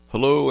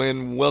Hello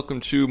and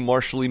welcome to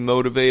Martially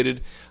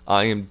Motivated.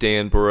 I am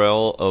Dan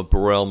Burrell of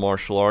Burrell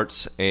Martial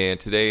Arts, and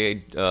today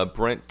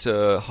Brent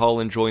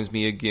Holland joins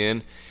me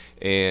again,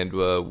 and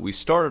we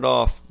started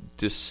off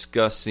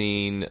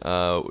discussing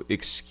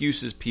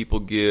excuses people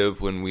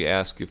give when we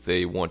ask if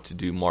they want to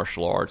do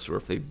martial arts or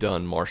if they've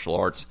done martial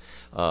arts.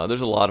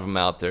 There's a lot of them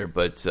out there,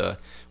 but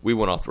we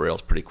went off the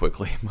rails pretty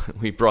quickly.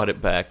 We brought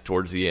it back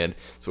towards the end.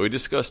 So we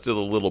discussed it a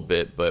little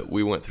bit, but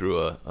we went through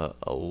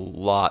a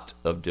lot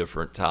of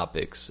different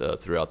topics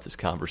throughout this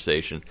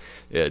conversation.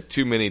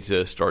 Too many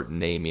to start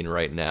naming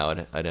right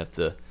now. I'd have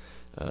to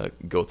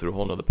go through a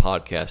whole nother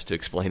podcast to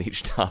explain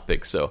each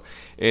topic. So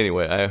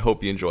anyway, I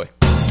hope you enjoy.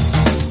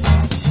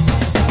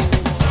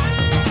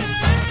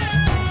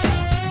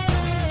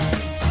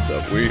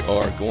 So we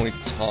are going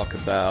to talk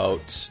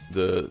about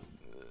the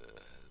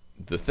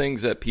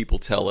things that people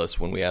tell us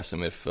when we ask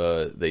them if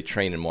they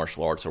train in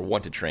martial arts or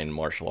want to train in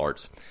martial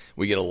arts.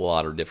 We get a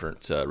lot of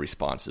different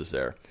responses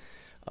there.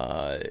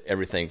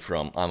 Everything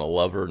from, I'm a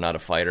lover, not a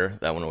fighter.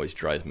 That one always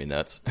drives me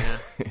nuts. Yeah.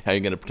 How are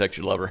you going to protect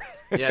your lover?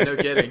 Yeah, no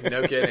kidding,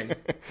 no kidding.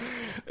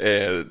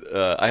 And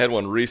I had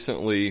one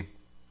recently.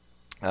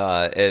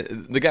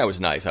 The guy was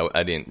nice.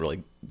 I didn't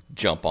really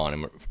jump on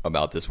him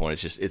about this one.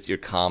 It's your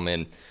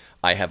common,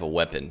 I have a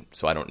weapon,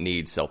 so I don't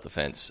need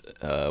self-defense,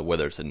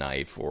 whether it's a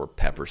knife or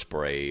pepper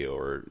spray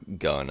or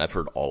gun. I've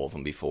heard all of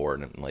them before,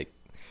 and I'm like,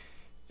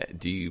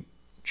 do you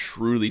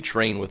truly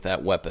train with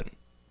that weapon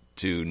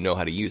to know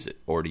how to use it?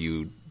 Or do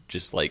you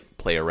just, like,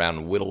 play around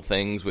and whittle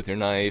things with your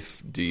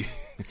knife? Do you...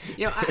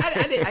 You know,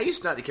 I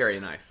used not to carry a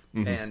knife.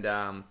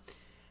 Mm-hmm.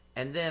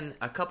 And then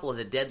a couple of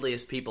the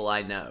deadliest people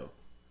I know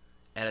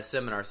at a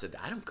seminar said,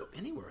 I don't go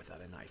anywhere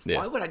without a knife. Yeah.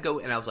 Why would I go?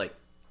 And I was like,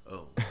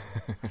 oh.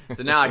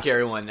 So now I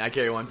carry one. I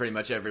carry one pretty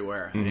much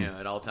everywhere,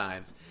 at all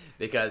times.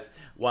 Because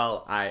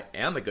while I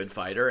am a good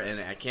fighter and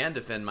I can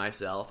defend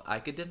myself, I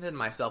could defend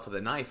myself with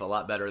a knife a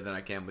lot better than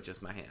I can with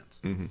just my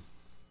hands. Mm-hmm.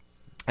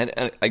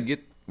 And I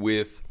get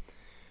with,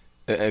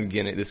 and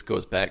again, this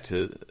goes back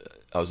to,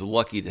 I was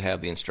lucky to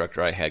have the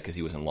instructor I had because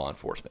he was in law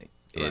enforcement.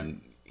 Right.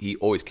 And he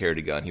always carried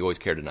a gun. He always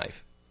carried a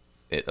knife,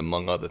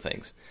 among other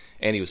things.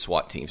 And he was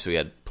SWAT team, so he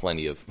had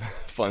plenty of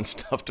fun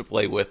stuff to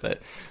play with.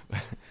 It,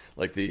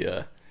 like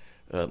the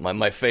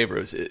my favorite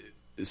was,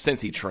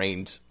 since he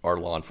trained our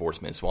law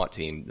enforcement SWAT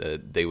team,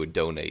 they would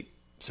donate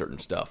certain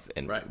stuff,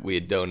 and right. we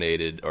had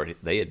donated, or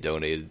they had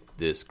donated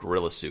this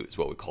gorilla suit is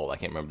what we call it. I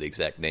can't remember the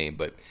exact name,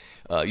 but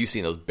you've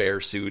seen those bear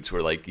suits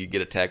where like you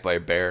get attacked by a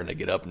bear and they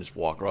get up and just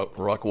walk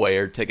away,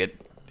 or take a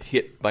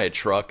hit by a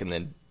truck and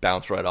then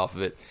bounce right off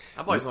of it.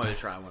 I've always wanted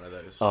to try one of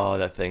those. Oh,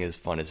 that thing is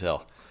fun as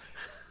hell.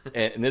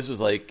 And this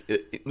was like,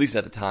 at least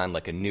at the time,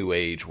 like a new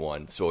age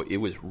one. So it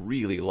was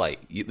really light.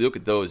 You look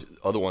at those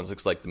other ones,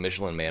 looks like the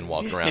Michelin Man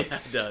walking around. Yeah,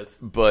 it does.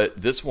 But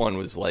this one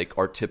was like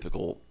our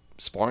typical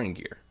sparring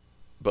gear,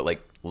 but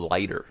like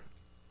lighter.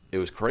 It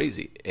was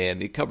crazy,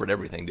 and it covered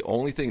everything. The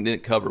only thing it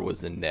didn't cover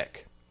was the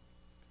neck.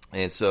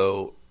 And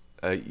so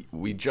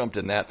we jumped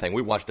in that thing.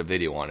 We watched a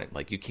video on it.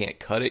 Like, you can't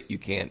cut it. You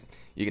can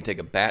take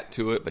a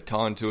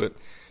baton to it.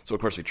 So,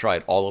 of course, we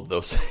tried all of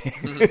those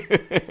things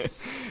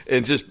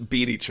and just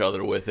beat each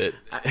other with it.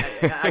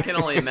 I can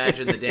only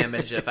imagine the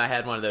damage if I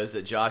had one of those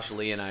that Josh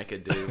Lee and I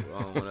could do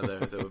on one of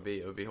those. It would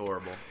be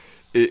horrible.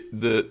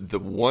 The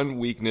one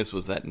weakness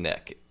was that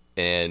neck.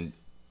 And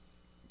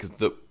because I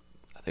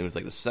think it was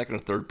like the second or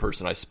third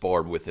person I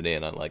sparred with it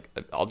in, I'm like,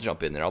 I'll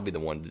jump in there. I'll be the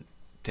one to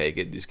take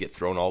it. Just get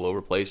thrown all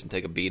over the place and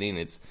take a beating.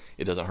 It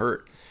doesn't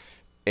hurt.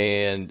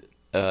 And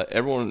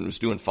everyone was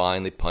doing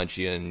fine. They punch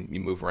you and you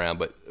move around.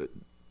 But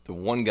the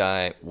one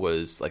guy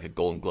was like a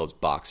Golden Gloves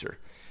boxer,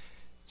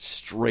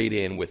 straight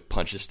in with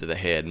punches to the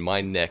head. And my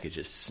neck is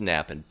just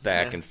snapping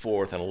back and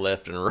forth and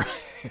left and right.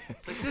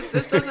 It's like,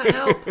 this doesn't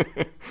help.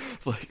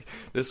 Like,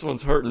 this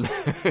one's hurting.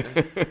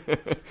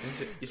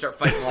 You start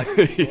fighting like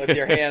with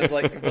your hands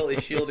like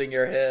completely shielding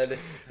your head.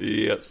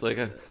 Yeah, it's like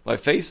my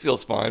face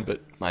feels fine,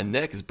 but my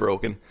neck is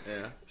broken.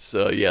 Yeah.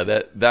 So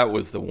yeah, that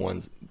was the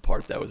one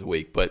part that was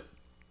weak. But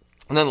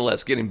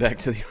nonetheless, getting back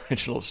to the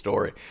original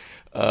story,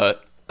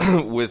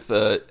 with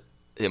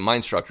my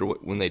instructor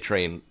when they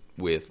train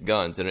with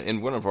guns, and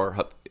in one of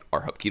our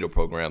Hapkido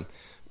program,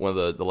 one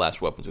of the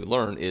last weapons we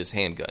learn is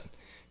handgun,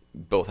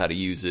 both how to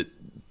use it,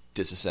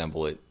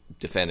 disassemble it,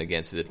 defend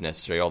against it if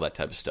necessary, all that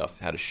type of stuff,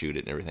 how to shoot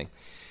it and everything.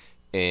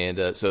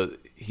 And so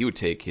he would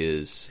take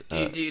his... Do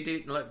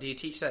you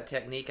teach that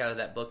technique out of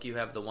that book you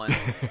have, the one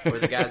where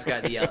the guy's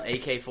got the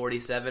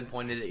AK-47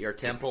 pointed at your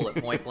temple at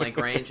point-blank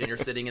range and you're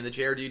sitting in the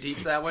chair? Do you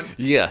teach that one?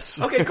 Yes.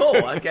 Okay, cool.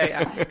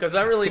 Okay, because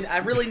I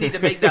really need to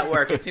make that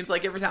work. It seems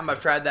like every time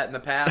I've tried that in the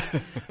past,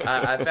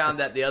 I found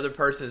that the other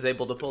person is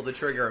able to pull the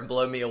trigger and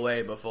blow me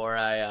away before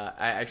I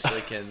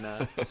actually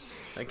can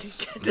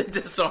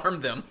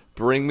disarm them.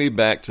 Bring me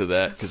back to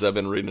that, because I've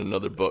been reading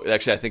another book.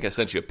 Actually, I think I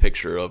sent you a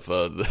picture of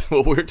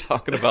what we were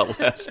talking about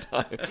last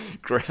time.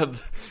 Grab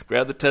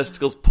the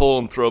testicles, pull,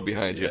 and throw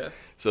behind you. Yeah.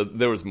 So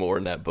there was more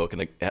in that book,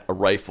 and a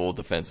rifle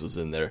defense was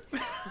in there.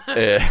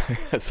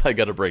 So I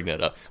got to bring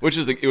that up.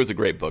 It was a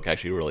great book. I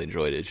actually really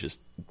enjoyed it. It's just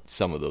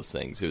some of those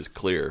things. It was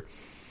clear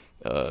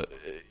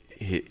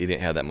he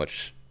didn't have that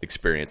much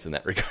experience in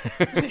that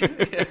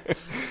regard.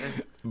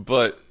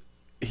 But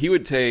he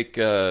would take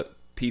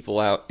people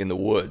out in the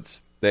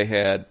woods. They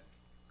had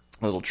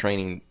a little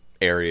training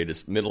area,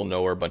 just middle of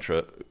nowhere, a bunch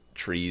of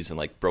trees and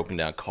like broken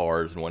down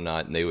cars and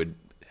whatnot, and they would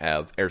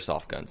have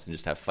airsoft guns and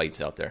just have fights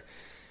out there.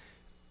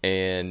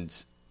 And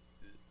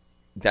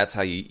that's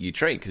how you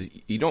train, because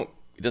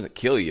it doesn't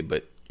kill you,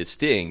 but it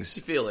stings.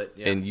 You feel it,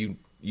 yeah. And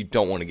you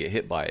don't want to get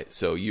hit by it.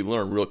 So you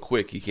learn real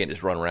quick. You can't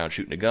just run around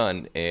shooting a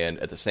gun, and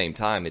at the same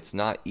time, it's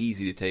not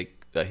easy to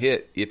take a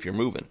hit if you're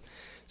moving.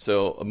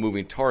 So a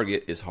moving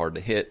target is hard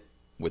to hit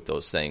with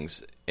those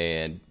things,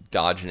 and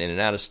dodging in and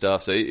out of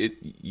stuff. So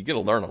you get to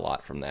learn a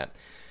lot from that.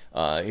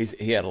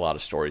 He had a lot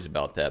of stories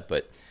about that,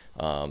 but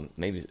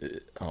maybe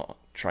I'll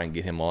try and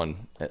get him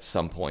on at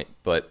some point.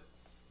 But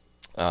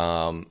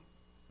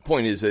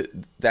point is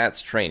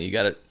that's training. You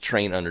got to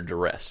train under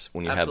duress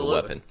when you Absolutely.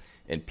 have a weapon,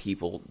 and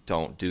people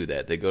don't do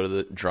that. They go to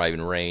the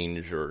driving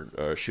range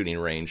or shooting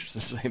range, it's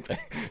the same thing,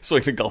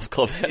 swing a golf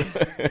club,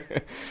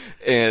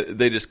 and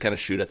they just kind of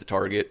shoot at the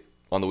target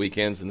on the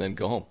weekends and then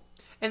go home.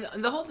 And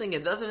the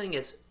other thing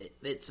is,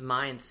 it's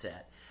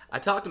mindset. I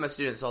talk to my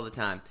students all the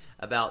time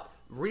about,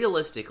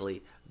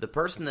 realistically, the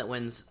person that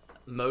wins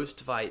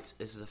most fights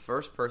is the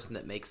first person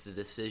that makes the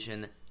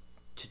decision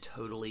to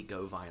totally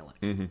go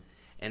violent. Mm-hmm.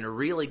 And to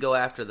really go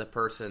after the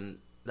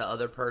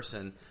other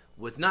person,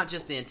 with not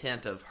just the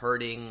intent of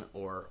hurting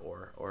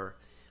or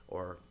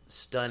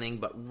stunning,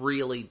 but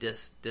really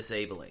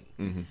disabling.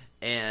 Mm-hmm.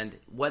 And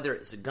whether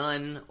it's a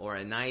gun or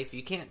a knife,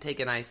 you can't take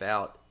a knife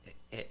out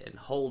and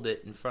hold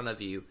it in front of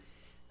you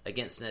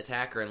against an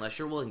attacker unless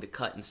you're willing to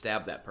cut and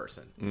stab that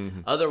person. Mm-hmm.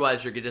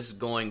 Otherwise, you're just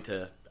going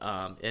to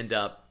end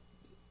up,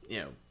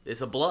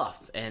 it's a bluff.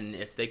 And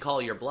if they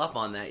call your bluff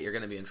on that, you're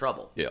going to be in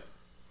trouble. Yeah.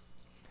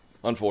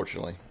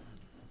 Unfortunately.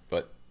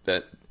 But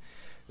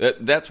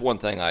that's one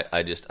thing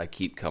I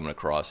keep coming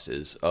across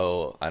is,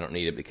 I don't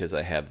need it because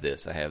I have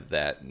this, I have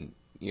that. And,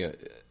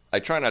 I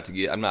try not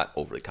to I'm not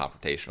overly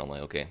confrontational. I'm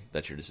like, okay,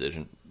 that's your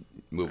decision.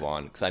 Move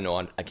on, because I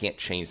know I can't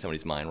change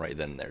somebody's mind right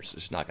then and there. So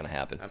it's not going to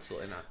happen.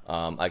 Absolutely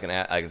not.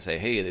 I can say,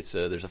 hey,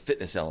 there's a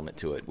fitness element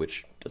to it,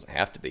 which doesn't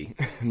have to be.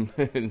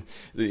 In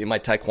my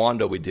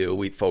taekwondo,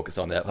 we focus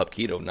on that.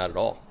 Hapkido, not at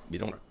all. We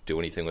don't do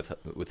anything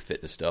with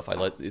fitness stuff.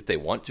 If they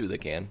want to, they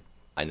can.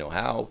 I know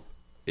how.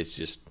 It's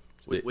just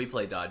we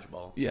play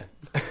dodgeball. Yeah,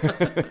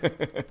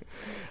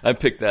 I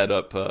picked that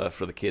up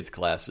for the kids'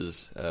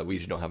 classes. We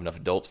usually don't have enough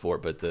adults for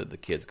it, but the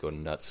kids go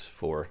nuts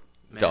for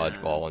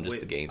dodgeball and just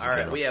the games. All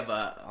right, we have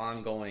an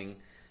ongoing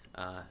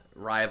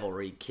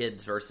rivalry,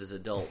 kids versus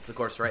adults. Of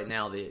course, right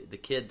now the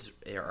kids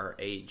are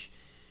age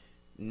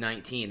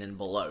 19 and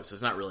below, so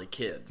it's not really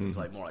kids. It's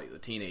like more like the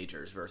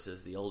teenagers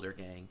versus the older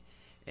gang.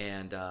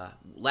 And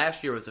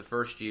last year was the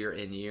first year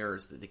in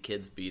years that the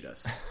kids beat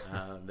us,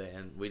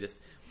 and we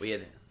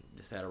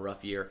had a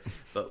rough year.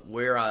 But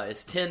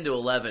it's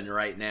 10-11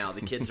 right now.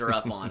 The kids are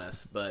up on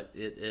us, but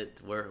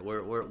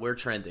we're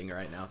trending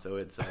right now. So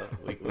it's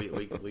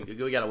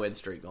we got a win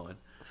streak going.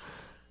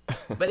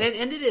 But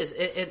and it is.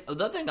 The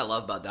other thing I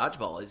love about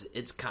dodgeball is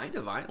it's kind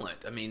of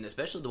violent. I mean,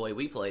 especially the way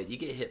we play it, you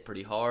get hit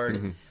pretty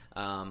hard.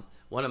 Mm-hmm.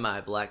 One of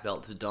my black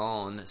belts,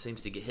 Dawn,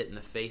 seems to get hit in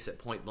the face at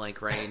point blank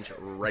range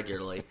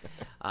regularly,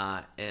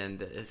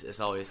 and it's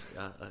always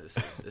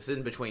it's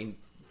in between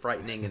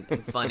frightening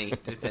and funny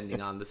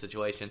depending on the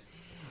situation.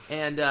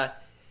 And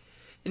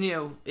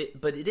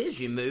but it is,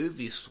 you move,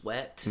 you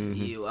sweat,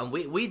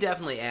 mm-hmm. We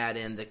definitely add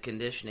in the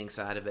conditioning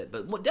side of it,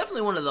 but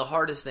definitely one of the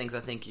hardest things I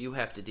think you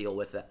have to deal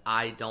with that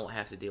I don't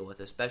have to deal with,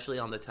 especially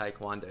on the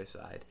taekwondo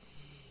side,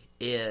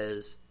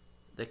 is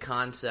the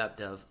concept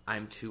of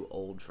I'm too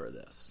old for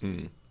this.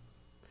 Mm-hmm.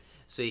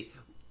 See,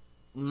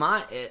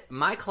 my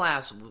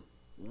class,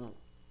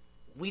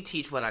 we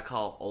teach what I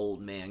call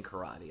old man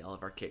karate. All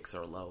of our kicks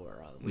are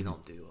lower. We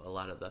don't do a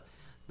lot of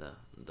the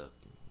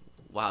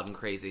wild and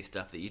crazy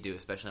stuff that you do,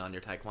 especially on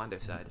your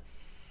taekwondo side.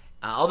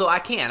 Although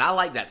I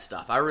like that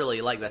stuff. I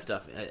really like that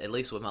stuff, at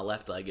least with my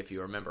left leg, if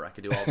you remember. I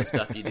could do all the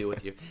stuff you do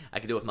with you.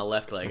 I could do it with my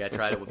left leg. I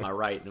tried it with my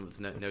right, and it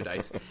was no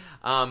dice.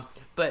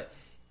 But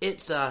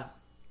it's that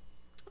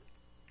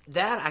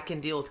I can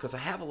deal with because I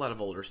have a lot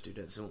of older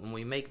students, and when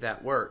we make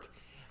that work,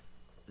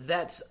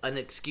 that's an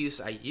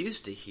excuse I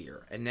used to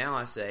hear, and now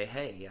I say,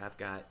 hey, I've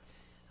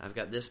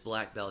got this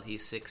black belt,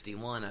 he's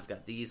 61, I've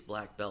got these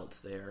black belts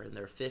there in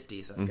their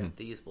 50s, I've got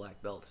these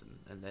black belts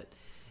and that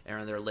are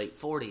in their late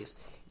 40s.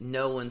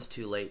 No one's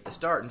too late to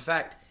start. In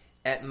fact,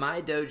 at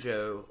my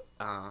dojo,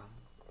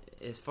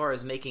 as far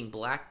as making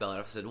black belt,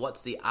 I've said,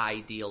 what's the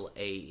ideal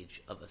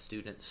age of a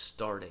student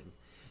starting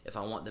if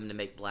I want them to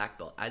make black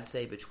belt? I'd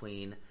say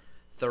between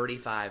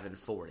 35 and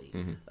 40.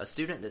 Mm-hmm. A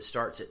student that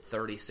starts at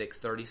 36,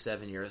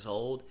 37 years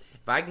old,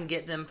 if I can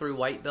get them through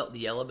white belt to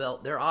yellow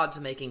belt, their odds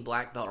of making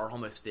black belt are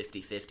almost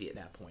 50-50 at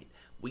that point.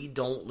 We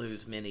don't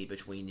lose many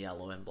between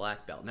yellow and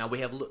black belt. Now, we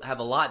have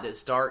a lot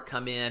that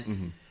come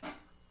in,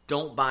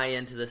 don't buy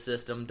into the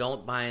system,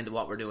 don't buy into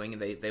what we're doing,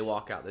 and they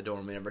walk out the door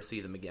and we never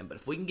see them again. But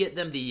if we can get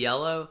them to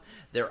yellow,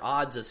 their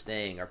odds of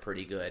staying are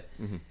pretty good.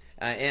 Mm-hmm.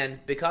 And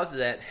because of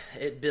that,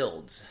 it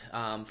builds.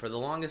 For the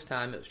longest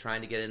time, it was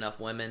trying to get enough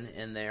women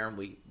in there.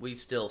 We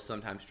still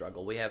sometimes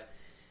struggle. We have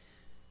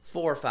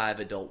 4 or 5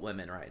 adult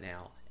women right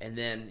now. And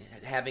then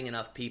having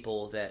enough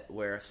people that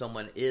where if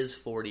someone is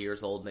 40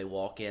 years old and they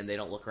walk in, they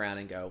don't look around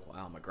and go,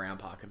 wow, I'm a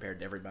grandpa compared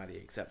to everybody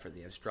except for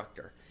the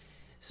instructor.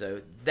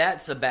 So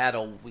that's a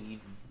battle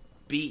we've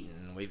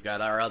beaten. We've got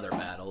our other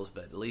battles,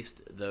 but at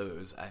least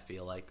those, I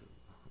feel like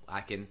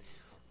I can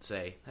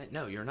say, hey,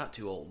 no, you're not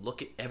too old.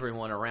 Look at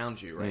everyone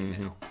around you right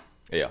now.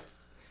 Yeah,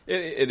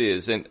 it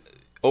is. And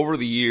over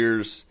the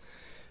years,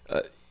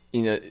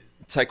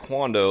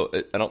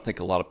 Taekwondo, I don't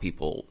think a lot of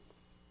people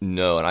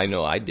know, and I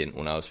know I didn't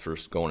when I was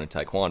first going into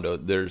Taekwondo.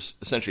 There's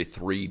essentially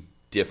 3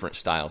 different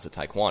styles of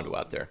Taekwondo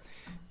out there.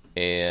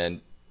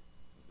 And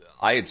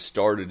I had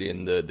started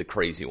in the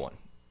crazy one.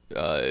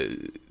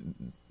 The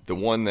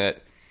one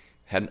that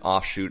had an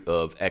offshoot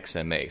of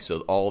XMA, so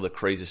all the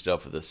crazy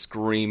stuff with the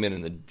screaming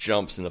and the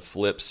jumps and the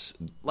flips,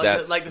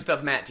 like the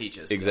stuff Matt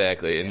teaches.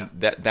 Exactly, and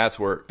that's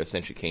where it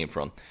essentially came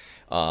from,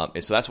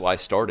 and so that's what I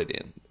started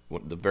in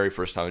the very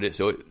first time I did.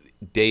 So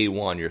day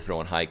one, you're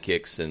throwing high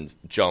kicks and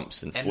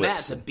jumps and flips. And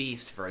Matt's a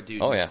beast for a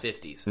dude in his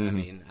 50s. I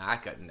mean, I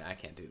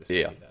can't do this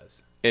what he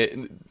does.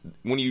 And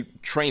when you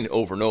train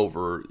over and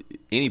over,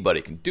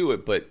 anybody can do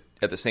it, but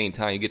at the same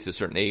time, you get to a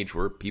certain age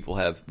where people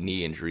have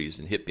knee injuries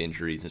and hip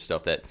injuries and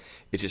stuff that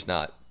it's just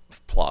not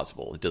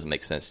plausible. It doesn't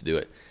make sense to do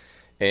it.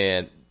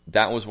 And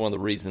that was one of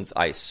the reasons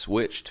I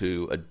switched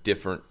to a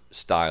different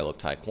style of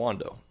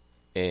Taekwondo.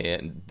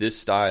 And this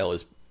style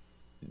is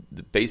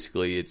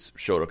basically, it's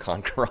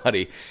Shotokan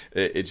karate.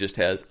 It just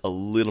has a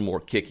little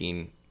more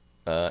kicking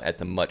at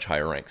the much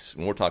higher ranks.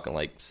 And we're talking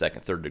like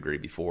 2nd, 3rd degree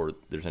before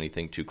there's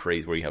anything too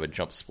crazy where you have a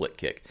jump split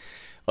kick.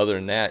 Other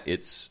than that,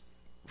 it's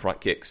front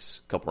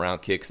kicks, couple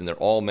round kicks, and they're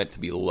all meant to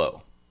be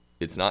low.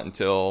 It's not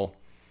until,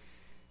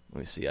 let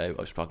me see, I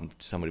was talking to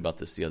somebody about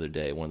this the other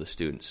day, one of the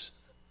students.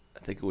 I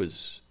think it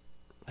was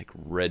like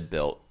red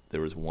belt.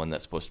 There was one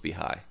that's supposed to be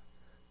high.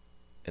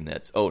 And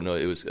that's, it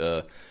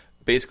was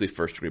basically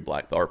 1st degree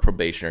black belt or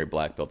probationary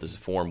black belt. There's a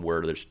form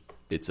where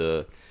it's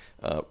a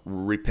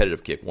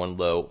repetitive kick, one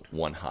low,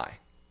 one high.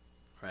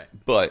 Right.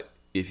 But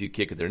if you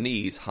kick at their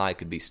knees, high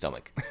could be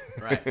stomach.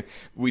 Right.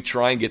 We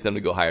try and get them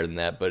to go higher than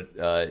that,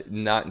 but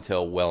not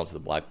until well into the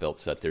black belt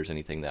set there's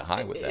anything that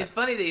high with that. It's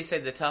funny that you say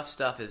the tough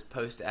stuff is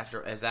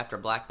after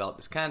black belt.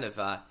 It's kind of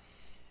I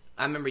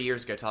remember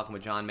years ago talking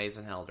with John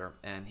Mazenhelder,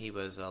 and he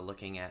was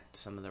looking at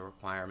some of the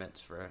requirements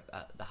for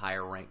the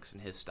higher ranks in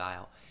his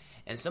style.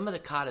 And some of the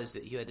katas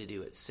that you had to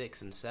do at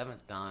 6th and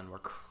 7th dan were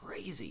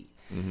crazy.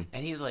 Mm-hmm.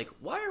 And he was like,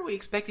 why are we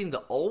expecting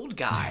the old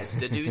guys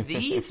to do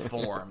these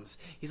forms?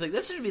 He's like,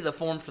 this should be the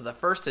form for the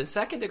 1st and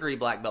 2nd degree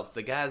black belts,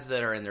 the guys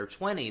that are in their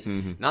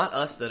 20s, not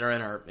us that are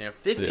in our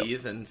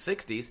 50s and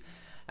 60s.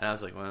 And I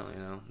was like, well,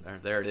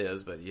 there it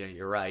is. But yeah,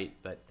 you're right.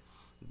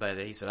 But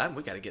he said,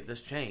 we got to get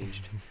this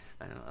changed.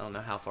 I don't know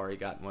how far he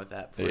gotten with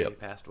that before he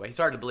passed away. It's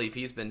hard to believe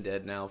he's been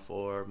dead now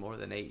for more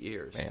than 8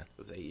 years. Man. It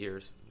was 8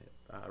 years.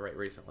 Right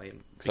recently, in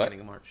the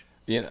beginning of March.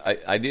 Yeah,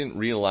 I didn't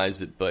realize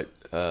it, but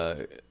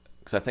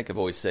because I think I've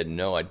always said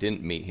no, I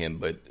didn't meet him.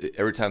 But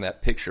every time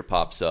that picture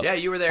pops up, yeah,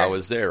 you were there. I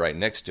was there right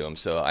next to him,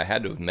 so I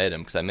had to have met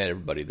him because I met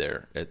everybody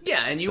there.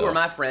 And you were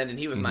my friend, and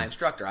he was my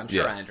instructor. I'm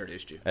sure I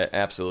introduced you.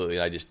 Absolutely,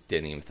 I just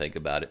didn't even think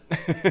about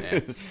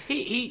it.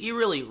 He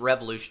really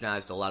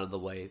revolutionized a lot of the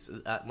ways.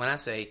 When I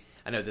say,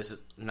 I know this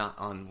is not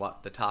on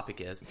what the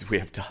topic is. We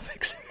have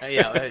topics. We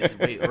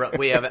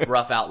have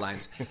rough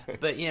outlines.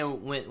 But,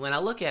 when I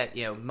look at,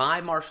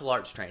 my martial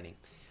arts training,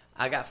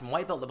 I got from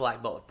white belt to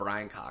black belt with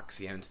Brian Cox.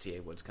 He owns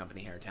T.A. Woods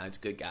Company here in town. He's a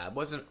good guy. I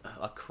wasn't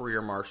a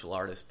career martial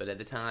artist, but at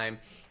the time,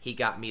 he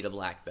got me to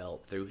black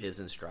belt through his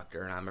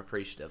instructor, and I'm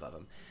appreciative of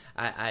him.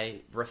 I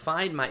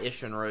refined my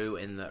Isshin-Ryu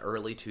in the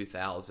early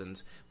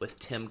 2000s with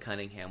Tim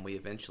Cunningham. We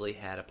eventually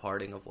had a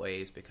parting of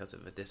ways because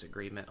of a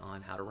disagreement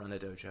on how to run a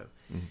dojo.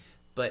 Mm-hmm.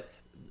 But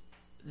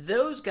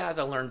those guys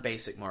I learned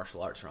basic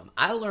martial arts from.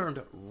 I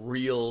learned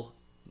real,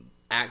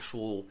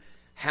 actual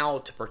how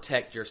to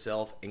protect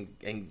yourself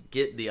and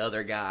get the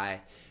other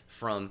guy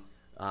from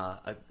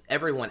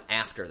everyone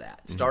after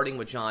that, starting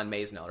with John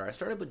Mazenhelder. I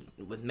started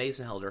with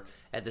Mazenhelder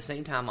at the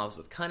same time I was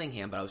with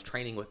Cunningham, but I was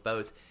training with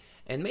both.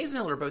 And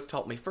Mazenhelder both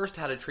taught me first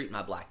how to treat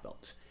my black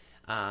belts.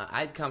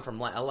 I'd come from,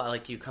 a lot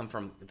like you come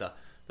from the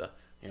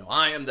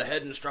I am the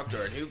head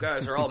instructor, and you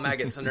guys are all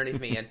maggots underneath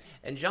me.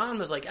 And John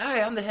was like,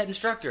 hey, I'm the head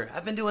instructor.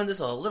 I've been doing this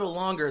a little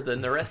longer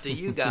than the rest of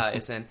you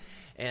guys, and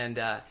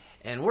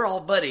we're all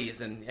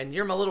buddies, and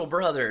you're my little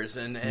brothers,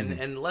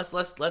 and let's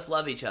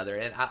love each other.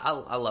 And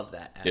I love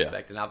that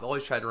aspect, and I've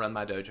always tried to run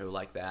my dojo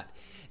like that,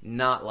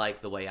 not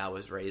like the way I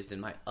was raised in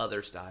my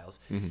other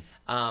styles.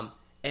 Mm-hmm.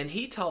 And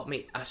he taught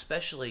me,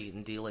 especially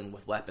in dealing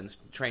with weapons,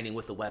 training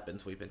with the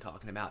weapons we've been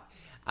talking about.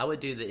 I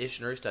would do the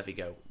Isshin-Ryu stuff. He'd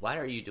go, why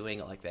are you doing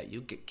it like that?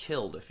 You get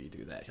killed if you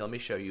do that. Let me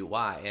show you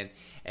why.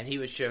 And he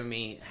would show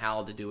me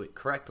how to do it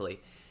correctly.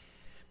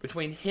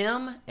 Between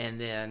him and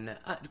then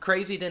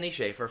crazy Denny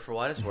Schaefer, for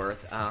what it's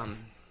worth,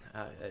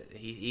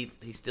 he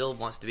still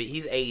wants to be.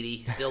 He's 80.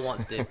 He still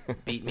wants to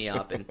beat me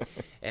up,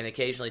 and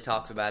occasionally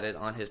talks about it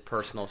on his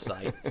personal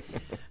site.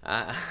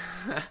 I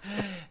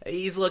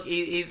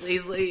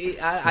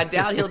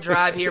doubt he'll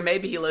drive here.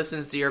 Maybe he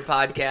listens to your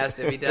podcast.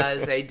 If he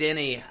does, hey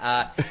Denny,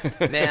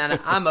 man,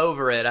 I'm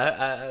over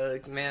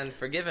it. Man,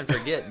 forgive and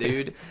forget,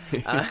 dude.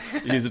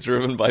 He's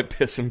driven by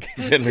piss and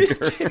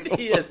vinegar.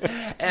 He is,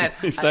 and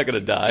he's not going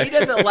to die. He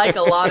doesn't like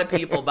a lot of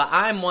people, but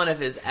I'm one of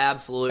his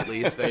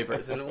absolutely his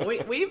favorites, and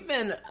we've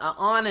been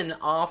on and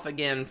off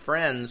again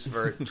friends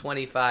for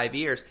 25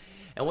 years.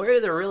 And we're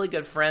either really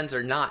good friends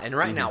or not. And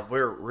right now,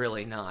 we're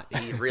really not.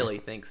 He really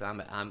thinks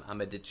I'm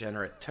a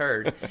degenerate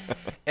turd.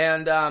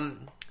 And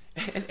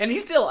he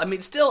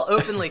still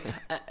openly,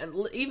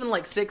 even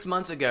like 6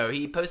 months ago,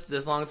 he posted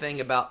this long thing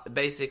about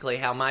basically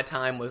how my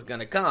time was going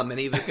to come and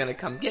he was going to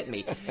come get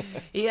me.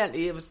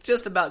 He was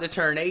just about to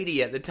turn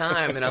 80 at the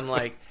time, and I'm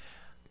like,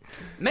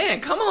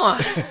 man, come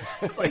on!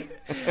 It's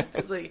like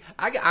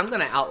I'm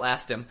gonna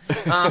outlast him.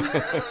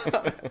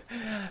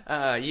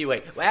 You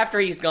wait. After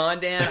he's gone,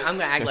 Dan, I'm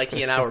gonna act like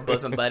he and I were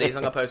bosom buddies.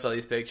 I'm gonna post all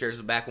these pictures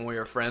of back when we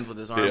were friends with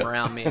his arm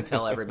around me and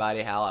tell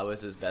everybody how I was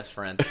his best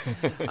friend.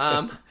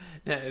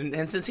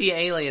 And since he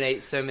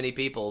alienates so many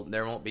people,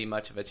 there won't be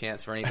much of a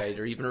chance for anybody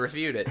to even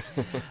refute it.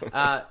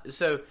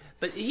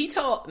 But he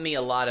taught me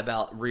a lot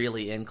about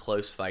really in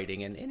close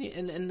fighting, and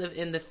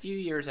in the few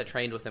years I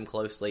trained with him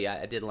closely,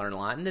 I did learn a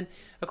lot. And then,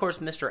 of course,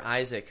 Mr.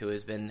 Isaac, who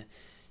has been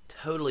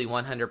totally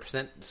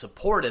 100%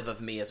 supportive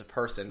of me as a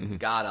person. Mm-hmm.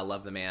 God, I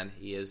love the man.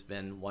 He has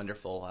been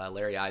wonderful.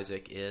 Larry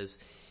Isaac is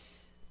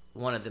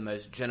one of the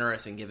most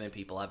generous and giving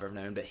people I've ever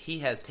known, but he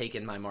has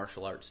taken my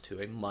martial arts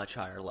to a much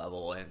higher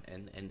level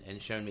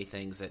and shown me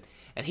things that,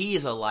 and he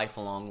is a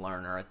lifelong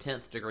learner, a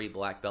 10th degree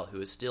black belt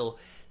who is still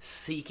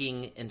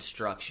seeking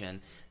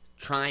instruction,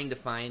 trying to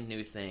find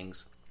new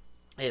things.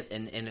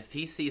 And if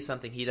he sees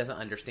something he doesn't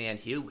understand,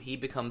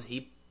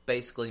 he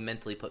basically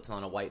mentally puts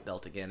on a white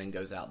belt again and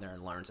goes out there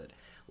and learns it.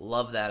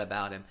 Love that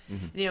about him.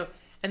 Mm-hmm.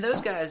 And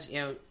those guys,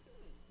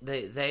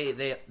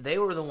 they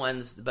were the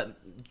ones, but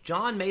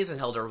John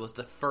Mazenhelder was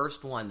the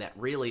first one that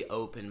really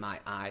opened my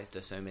eyes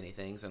to so many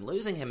things. And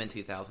losing him in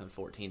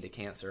 2014 to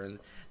cancer, and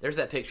there's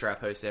that picture I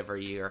post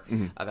every year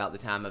about the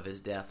time of his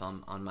death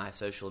on my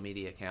social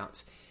media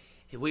accounts.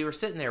 We were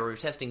sitting there, we were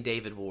testing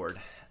David Ward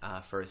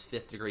for his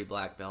 5th degree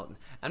black belt. And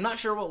I'm not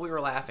sure what we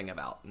were laughing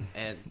about,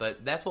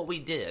 but that's what we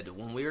did.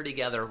 When we were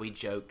together, we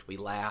joked, we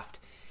laughed.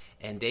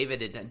 And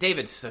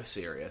David's so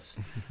serious,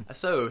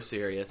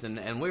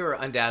 and we were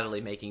undoubtedly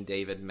making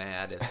David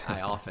mad, as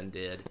I often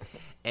did.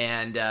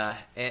 And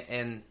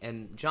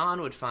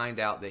John would find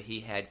out that he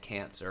had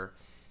cancer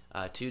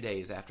 2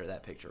 days after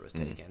that picture was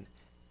taken.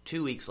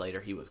 2 weeks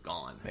later, he was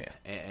gone.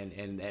 Yeah.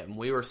 And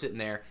we were sitting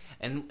there,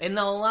 and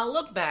I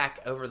look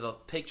back over the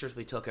pictures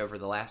we took over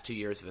the last 2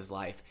 years of his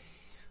life.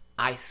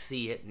 I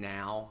see it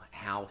now,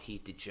 how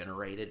he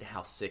degenerated,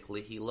 how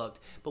sickly he looked.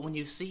 But when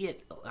you see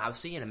it, I was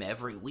seeing him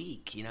every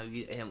week,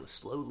 and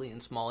slowly in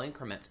small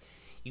increments.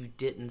 You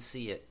didn't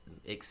see it,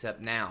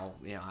 except now,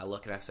 I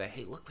look and I say,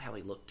 hey, look how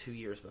he looked 2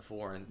 years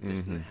before, and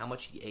just how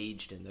much he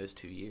aged in those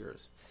 2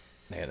 years.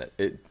 Man,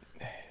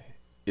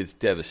 it's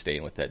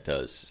devastating what that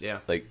does. Yeah.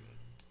 Like,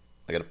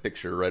 I got a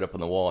picture right up on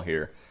the wall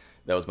here.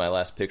 That was my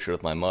last picture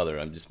with my mother.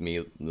 I'm just me,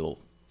 a little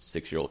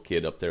 6-year-old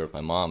kid up there with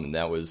my mom, and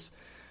that was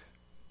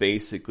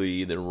basically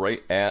either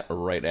right at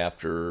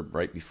or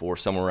right before,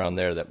 somewhere around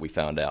there, that we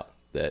found out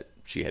that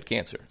she had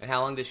cancer. And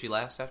how long did she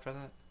last after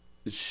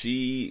that?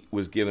 She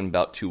was given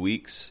about 2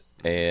 weeks,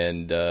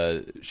 and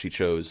she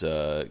chose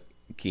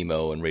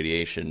chemo and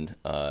radiation,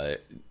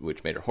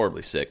 which made her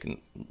horribly sick and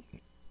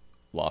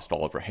lost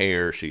all of her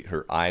hair.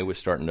 Her eye was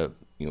starting to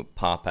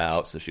pop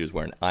out, so she was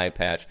wearing an eye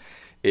patch.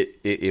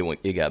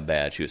 It got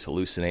bad. She was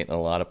hallucinating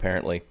a lot,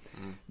 apparently,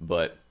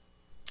 but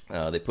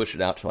they pushed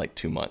it out to like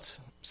 2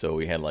 months. So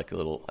we had like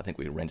I think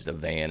we rented a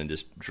van and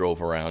just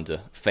drove around to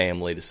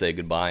family to say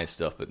goodbye and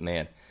stuff. But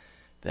man,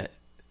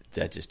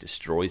 that just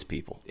destroys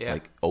people. Yeah.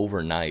 Like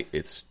overnight,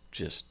 it's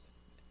just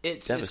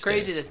it's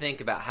crazy to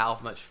think about how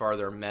much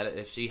farther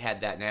if she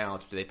had that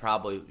now, she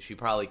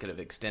probably could have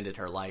extended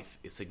her life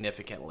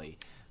significantly.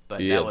 But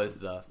that was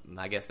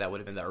I guess that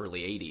would have been the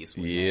early 80s.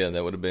 Yeah,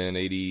 that would have been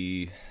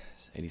 80,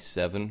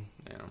 87,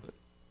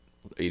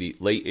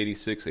 late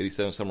 86,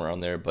 87, somewhere around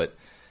there. But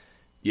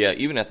yeah,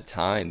 even at the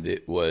time,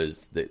 it was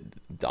the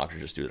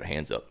doctors just threw their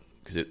hands up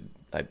because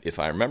if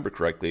I remember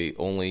correctly,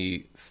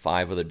 only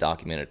 5 other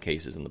documented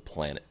cases on the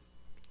planet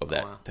of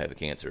that type of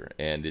cancer,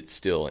 and it's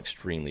still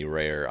extremely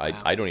rare.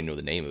 Wow. I don't even know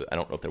the name of it. I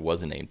don't know if there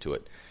was a name to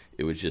it.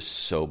 It was just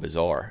so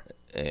bizarre,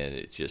 and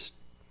it's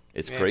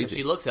crazy.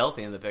 She looks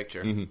healthy in the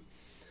picture. Mm-hmm.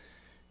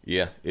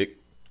 Yeah, it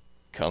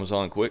comes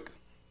on quick.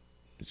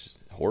 It's just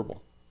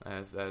horrible.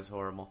 That is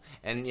horrible.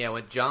 And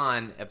with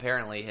John,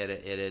 apparently he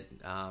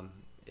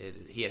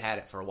had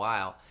it for a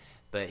while,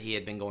 but he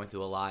had been going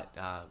through a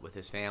lot with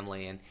his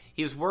family, and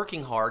he was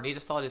working hard. And he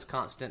just thought his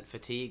constant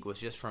fatigue was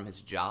just from his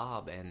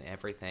job and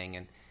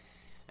everything,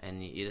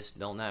 and you just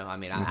don't know. I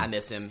mean, I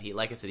miss him.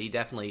 Like I said, he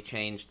definitely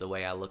changed the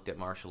way I looked at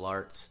martial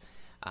arts.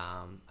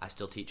 I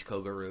still teach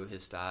Koguru,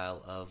 his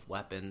style of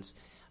weapons,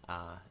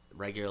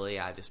 regularly.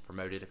 I just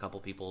promoted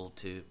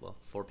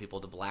 4 people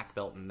to black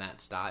belt in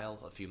that style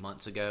a few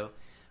months ago,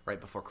 right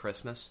before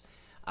Christmas.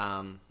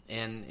 And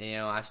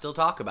I still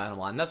talk about them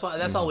a lot, and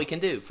that's all we can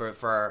do for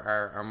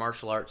our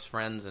martial arts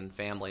friends and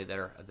family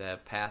that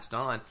have passed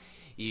on.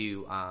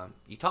 You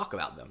talk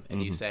about them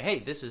and you say, hey,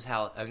 this is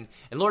how, and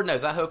Lord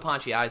knows, I hope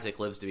Hanshi Isaac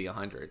lives to be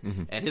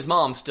 100, and his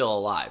mom's still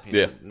alive.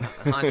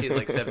 Hanshi's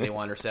like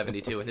 71 or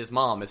 72, and his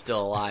mom is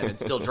still alive and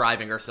still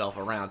driving herself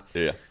around.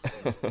 Yeah.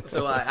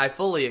 So I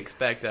fully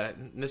expect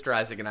that. Mr.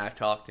 Isaac and I have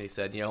talked, and he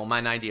said, on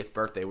my 90th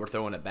birthday, we're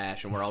throwing a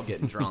bash and we're all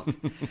getting drunk.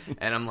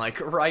 And I'm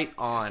like, right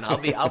on.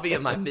 I'll be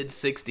in my mid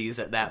 60s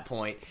at that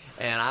point,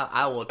 and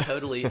I will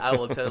totally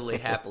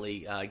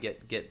happily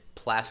get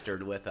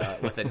plastered with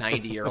a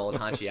 90-year-old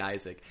Hanshi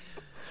Isaac.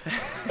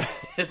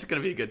 It's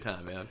gonna be a good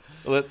time, man.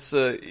 Let's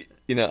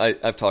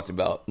I've talked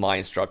about my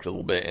instructor a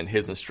little bit and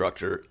his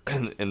instructor,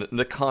 and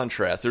the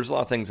contrast. There's a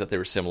lot of things that they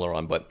were similar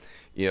on, but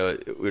we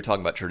were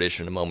talking about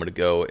tradition a moment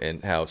ago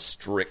and how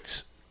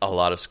strict a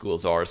lot of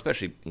schools are,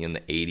 especially in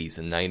the 80s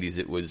and 90s.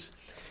 It was,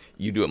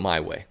 you do it my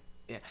way.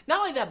 Yeah. Not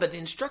only that, but the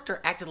instructor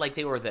acted like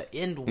they were the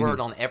end word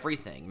on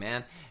everything,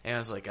 man. And I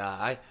was like,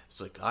 I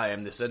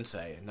am the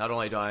sensei. Not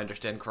only do I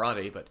understand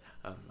karate, but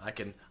I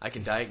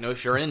can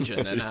diagnose your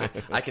engine, and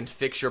I can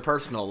fix your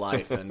personal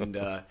life, and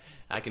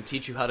I can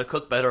teach you how to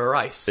cook better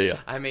rice. Yeah.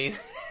 I mean,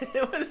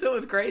 it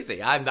was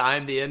crazy.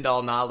 I'm the end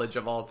all knowledge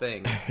of all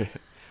things.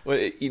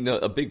 Well,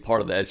 a big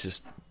part of that is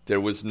just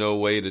there was no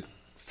way to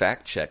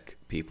fact check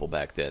people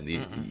back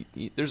then.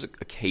 There's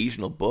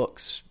occasional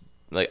books.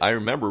 Like I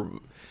remember.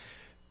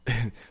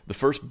 The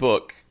first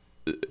book,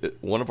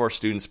 one of our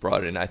students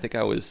brought it in. I think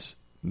I was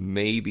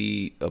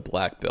maybe a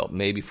black belt,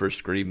 maybe first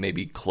degree,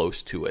 maybe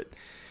close to it.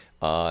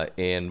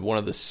 And one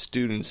of the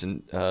students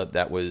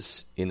that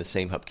was in the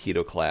same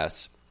Hapkido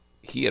class,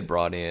 he had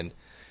brought in,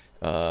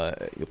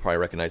 you'll probably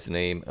recognize the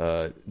name,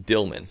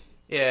 Dillman.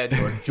 Yeah,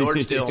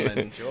 George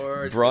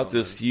Dillman. Brought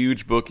this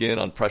huge book in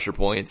on pressure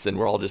points, and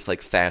we're all just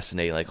like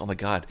fascinated, like, oh my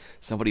God,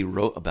 somebody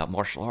wrote about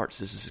martial arts.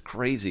 This is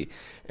crazy.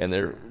 And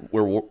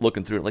we're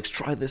looking through it, like, let's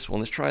try this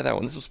one, let's try that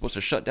one. This was supposed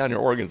to shut down your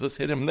organs. Let's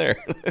hit him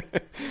there.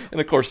 And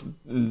of course,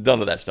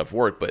 none of that stuff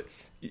worked. But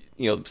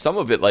some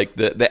of it, like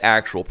the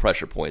actual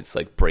pressure points,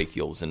 like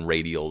brachials and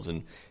radials,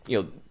 and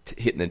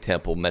hitting the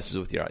temple messes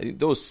with your eye.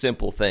 Those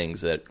simple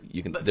things that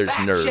you can. But there's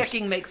nerves.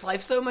 Fact-checking makes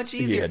life so much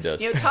easier. Yeah, it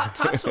does.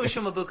 Tatsuo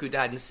Shimabuku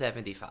died in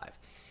 1975,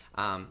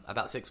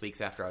 about 6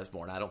 weeks after I was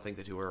born. I don't think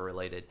the two were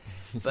related,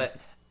 but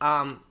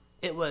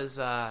it was.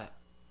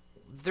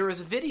 There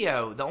was a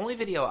video. The only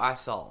video I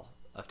saw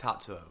of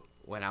Tatsuo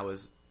when I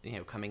was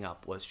coming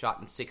up was shot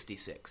in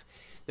 1966.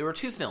 There were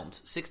 2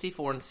 films,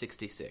 1964 and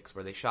 1966,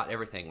 where they shot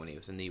everything when he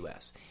was in the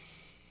U.S.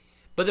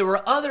 But there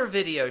were other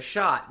videos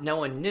shot no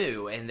one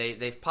knew, and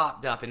they've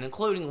popped up, and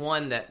including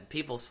one that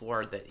people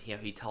swore that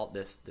he taught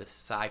this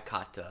Sai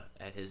Kata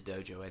at his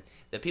dojo, and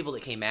the people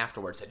that came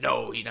afterwards said,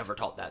 no, he never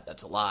taught that,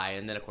 that's a lie.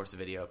 And then, of course, the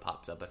video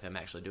pops up of him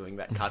actually doing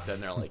that kata,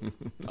 and they're like,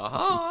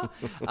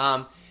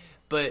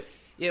 but,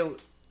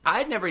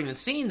 I'd never even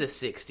seen the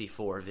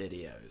 64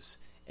 videos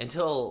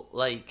until,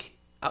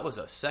 I was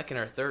a 2nd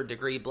or 3rd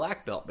degree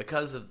black belt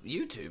because of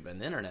YouTube and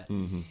the internet.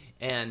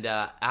 And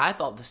I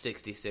thought the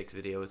 66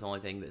 video was the only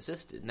thing that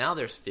existed. Now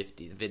there's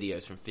 50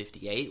 videos from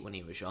 58 when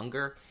he was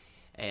younger,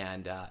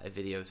 and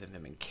videos of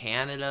him in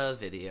Canada,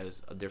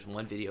 there's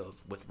one video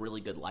with really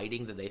good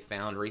lighting that they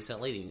found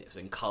recently. It's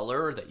in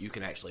color that you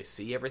can actually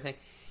see everything.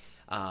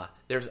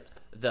 There's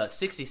the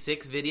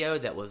 66 video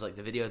that was like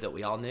the video that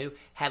we all knew,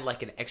 had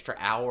like an extra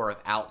hour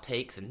of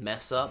outtakes and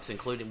mess ups,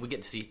 including we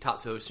get to see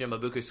Tatsuo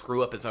Shimabuku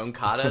screw up his own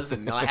katas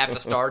and I have to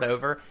start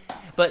over.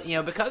 But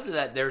because of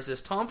that, there's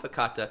this Tonfa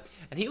kata,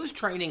 and he was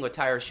training with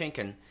Taira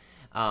Shinken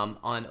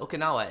on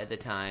Okinawa at the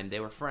time. They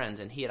were friends,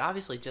 and he had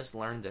obviously just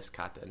learned this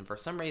kata, and for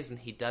some reason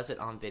he does it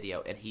on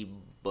video and he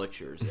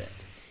butchers it.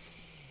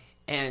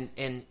 And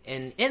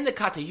in the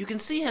kata, you can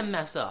see him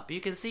mess up.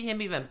 You can see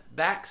him even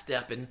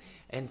backstep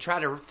and try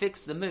to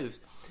fix the moves.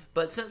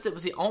 But since it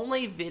was the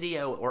only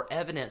video or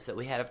evidence that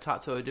we had of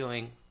Tatsuo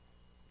doing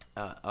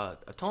a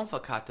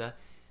Tonfa kata,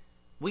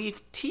 we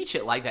teach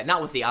it like that.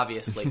 Not with the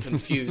obviously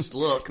confused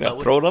look.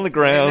 But throw it on the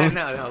ground,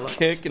 no,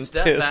 kick and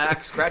step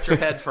back, scratch your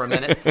head for a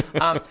minute.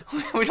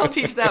 We don't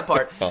teach that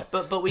part. Oh.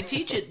 But we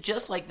teach it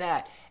just like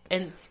that.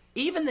 And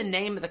even the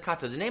name of the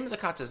kata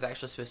is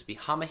actually supposed to be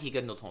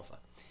Hamahiga no Tonfa.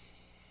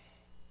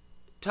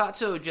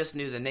 Tatsuo just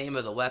knew the name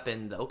of the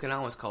weapon. The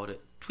Okinawans called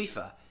it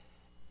Tuifa.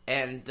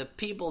 And the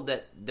people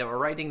that were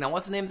writing, now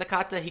what's the name of the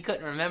kata? He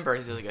couldn't remember.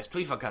 He goes,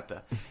 Tuifa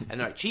kata. And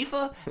they're like,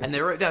 Chifa? And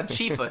they wrote down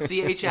Chifa,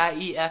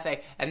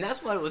 Chifa. And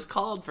that's what it was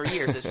called for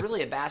years. It's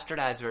really a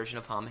bastardized version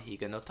of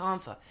Hamahiga no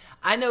Tonfa.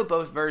 I know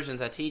both versions.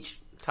 I teach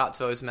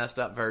Tatsuo's messed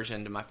up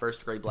version to my 1st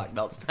degree black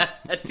belts.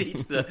 I teach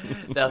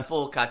the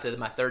full kata to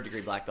my 3rd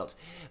degree black belts.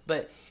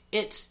 But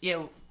it's,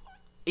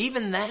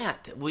 even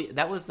that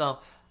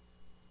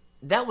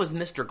was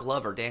Mr.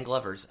 Glover, Dan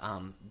Glover's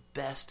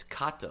best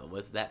kata,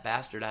 was that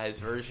bastardized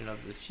version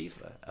of the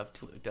Chifa,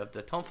 of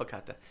the Tonfa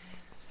kata.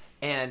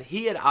 And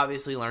he had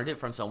obviously learned it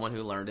from someone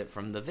who learned it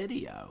from the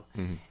video.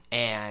 Mm-hmm.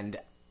 And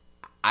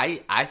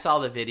I saw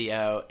the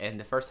video, and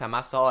the first time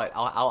I saw it,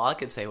 all I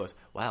could say was,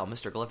 wow,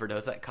 Mr. Glover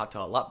does that kata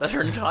a lot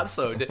better than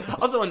Tatsuo did.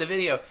 Also in the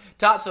video,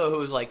 Tatsuo, who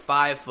was like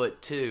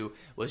 5'2",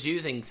 was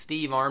using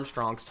Steve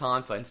Armstrong's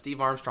tonfa, and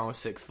Steve Armstrong was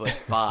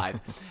 6'5".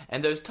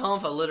 And those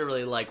tonfa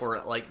literally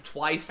were like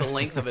twice the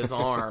length of his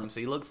arms.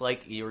 He looks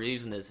like you were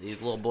using his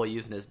little boy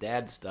using his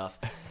dad's stuff.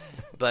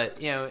 But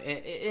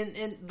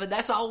but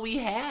that's all we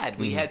had.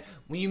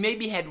 You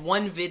maybe had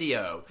one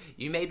video.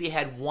 You maybe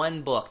had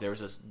one book. There was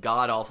this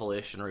god awful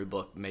Ishinru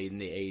book made in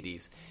the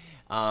 80s.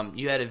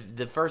 You had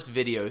the first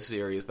video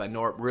series by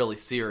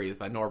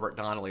Norbert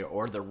Donnelly,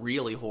 or the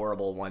really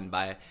horrible one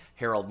by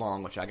Harold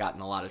Long, which I got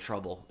in a lot of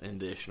trouble in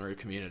the Ishinru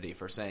community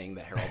for saying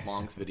that Harold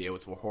Long's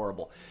videos were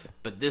horrible.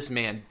 But this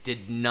man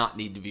did not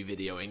need to be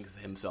videoing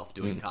himself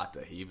doing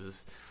kata. He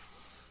was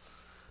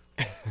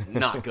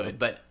not good,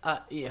 but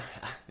yeah.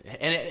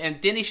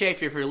 And Denny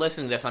Schaefer, if you're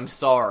listening to this, I'm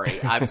sorry.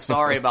 I'm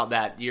sorry about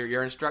that.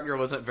 Your instructor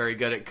wasn't very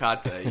good at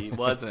kata. He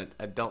wasn't.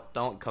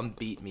 Don't come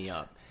beat me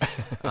up.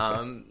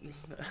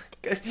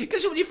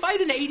 Because when you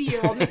fight an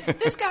 80-year-old,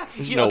 this guy,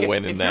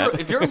 winning that.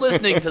 If you're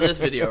listening to this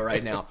video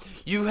right now,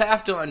 you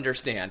have to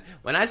understand.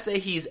 When I say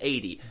he's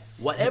 80,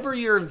 whatever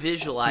you're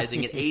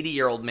visualizing an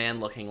 80-year-old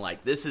man looking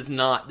like, this is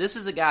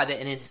a guy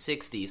that in his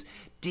 60s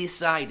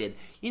decided,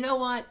 you know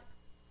what?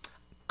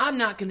 I'm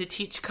not going to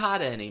teach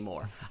kata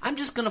anymore. I'm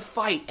just going to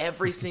fight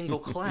every single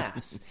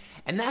class.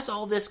 And that's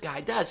all this guy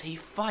does. He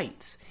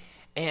fights.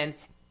 And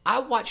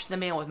I watched the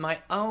man with my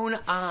own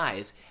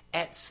eyes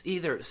at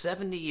either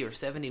 70 or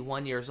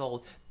 71 years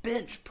old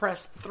bench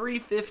press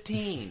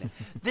 315.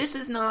 This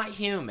is not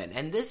human.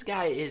 And this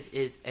guy is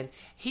and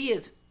he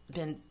has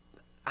been,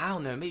 I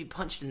don't know, maybe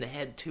punched in the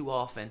head too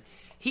often.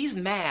 He's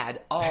mad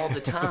all the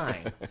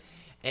time.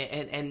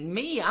 and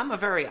me, I'm a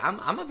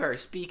very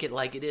speak it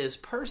like it is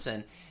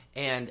person.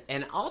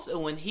 And also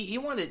when he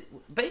wanted,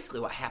 basically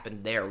what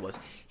happened there was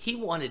he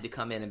wanted to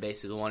come in and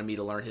basically wanted me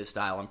to learn his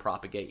style and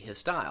propagate his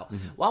style.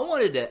 Mm-hmm. Well, I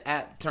wanted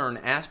to turn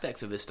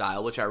aspects of his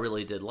style, which I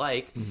really did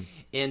like,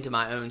 into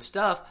my own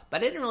stuff,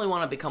 but I didn't really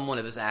want to become one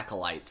of his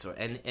acolytes.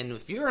 And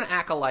if you're an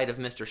acolyte of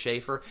Mr.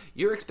 Schaefer,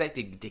 you're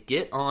expected to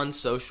get on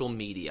social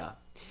media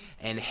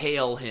and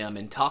hail him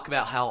and talk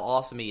about how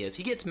awesome he is.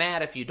 He gets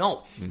mad if you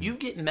don't. Mm-hmm. You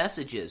get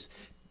messages.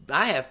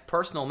 I have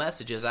personal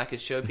messages I could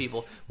show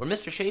people where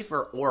Mr.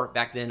 Schaefer, or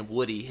back then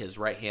Woody, his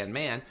right-hand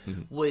man,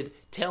 would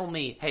tell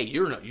me, hey,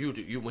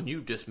 when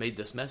you just made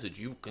this message,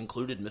 you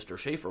concluded Mr.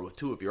 Schaefer with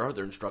two of your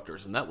other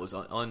instructors, and that was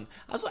I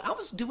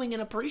was doing an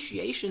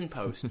appreciation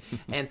post,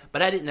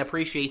 but I didn't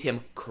appreciate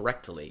him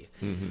correctly.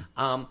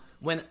 Mm-hmm.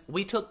 When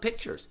we took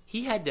pictures,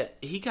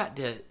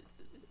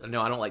 no,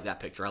 I don't like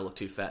that picture. I look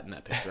too fat in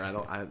that picture.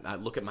 I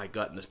look at my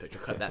gut in this picture.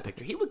 Cut that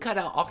picture. He would cut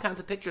out all kinds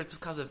of pictures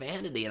because of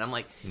vanity, and I'm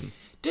like,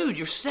 dude,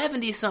 you're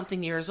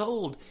 70-something years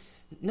old.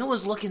 No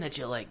one's looking at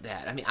you like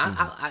that. I mean,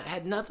 I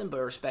had nothing but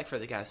respect for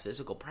the guy's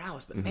physical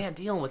prowess, but man,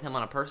 dealing with him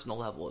on a personal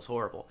level is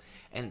horrible.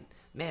 And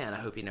man, I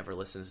hope he never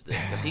listens to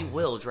this, because he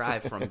will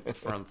drive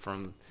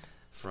from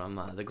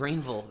the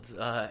Greenville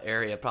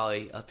area,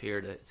 probably up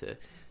here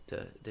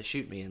to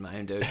shoot me in my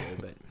own dojo.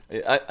 But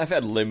I've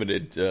had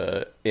limited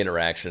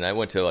interaction. I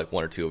went to like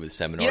one or two of his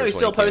seminars. You know, he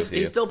still posts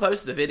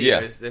the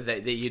videos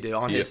that you do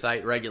on his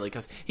site regularly,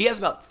 because he has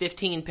about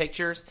 15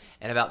 pictures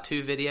and about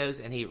 2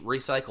 videos, and he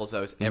recycles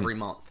those every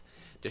month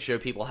to show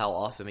people how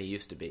awesome he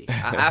used to be.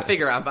 I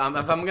figure if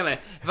I'm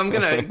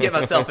gonna get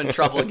myself in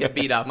trouble and get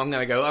beat up, I'm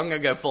gonna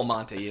go full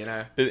Monty, you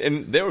know.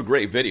 And they were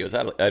great videos.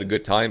 I had a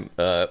good time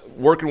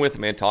working with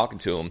him and talking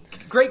to him.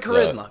 Great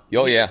charisma.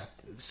 Oh yeah.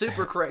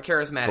 Super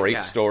charismatic Great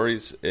guy.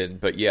 Stories,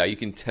 but yeah, you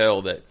can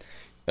tell that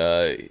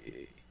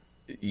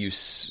you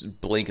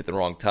blink at the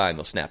wrong time,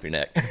 they'll snap your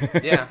neck.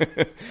 Yeah.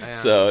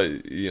 So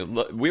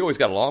we always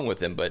got along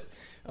with him, but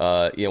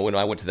when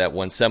I went to that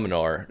one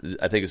seminar,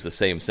 I think it's the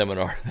same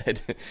seminar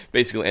that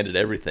basically ended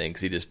everything,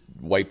 because he just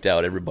wiped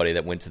out everybody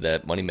that went to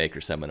that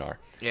Moneymaker seminar.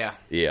 Yeah.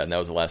 Yeah, and that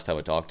was the last time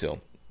I talked to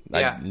him.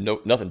 Yeah.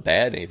 Nothing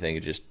bad, anything,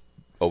 it just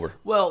over.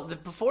 Well,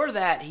 before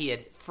that, he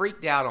had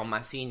freaked out on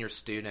my senior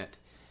student.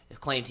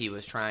 Claimed he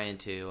was trying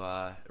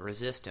to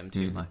resist him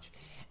too much.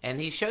 And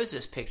he shows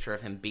this picture of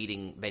him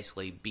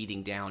basically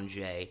beating down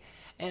Jay.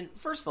 And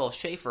first of all,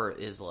 Schaefer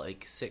is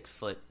like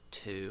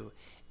 6'2"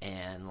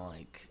 and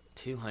like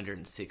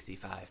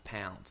 265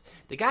 pounds.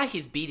 The guy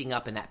he's beating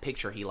up in that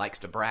picture he likes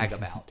to brag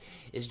about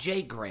is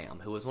Jay Graham,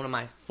 who was one of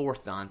my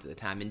fourth dans at the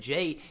time. And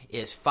Jay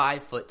is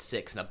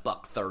 5'6" and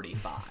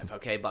 $135,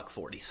 okay,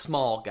 $140,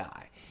 small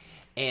guy.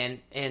 And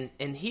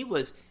he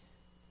was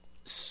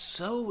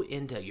so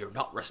into "you're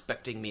not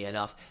respecting me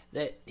enough"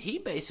 that he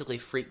basically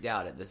freaked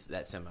out at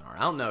that seminar.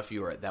 I don't know if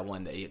you were at that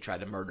one that he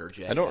tried to murder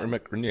Jay. I don't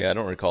remember. Yeah, I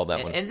don't recall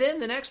that one. And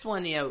then the next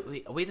one,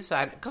 we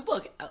decided, because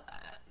look,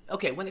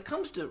 okay, when it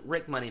comes to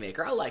Rick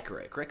Moneymaker, I like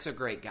Rick. Rick's a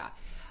great guy.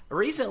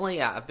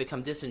 recently I've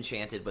become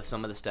disenchanted with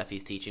some of the stuff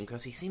he's teaching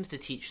because he seems to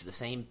teach the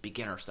same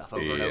beginner stuff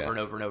over and over and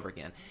over and over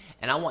again.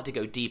 And I want to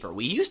go deeper.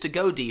 We used to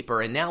go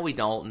deeper, and now we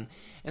don't.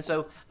 And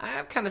so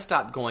I've kind of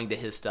stopped going to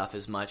his stuff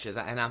as much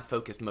and I'm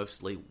focused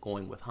mostly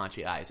going with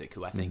Hanchi Isaac,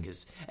 who I think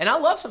is. And I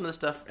love some of the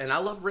stuff, and I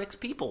love Rick's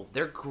people.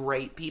 They're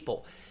great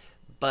people,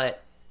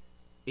 but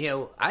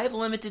I have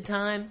limited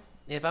time.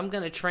 If I'm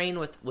going to train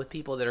with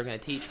people that are going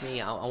to teach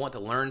me, I want to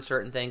learn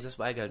certain things. That's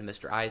why I go to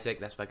Mr. Isaac.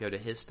 That's why I go to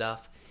his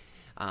stuff.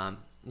 And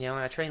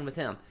I train with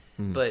him.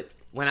 But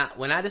when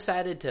I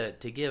decided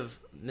to give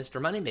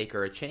Mr.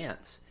 Moneymaker a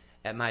chance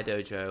at my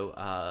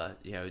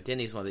dojo,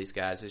 Denny's one of these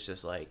guys. It's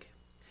just like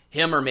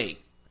him or me,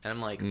 and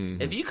I'm like,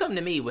 if you come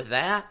to me with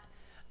that,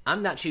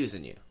 I'm not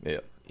choosing you.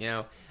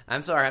 Yeah.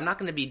 I'm sorry, I'm not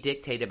going to be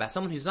dictated by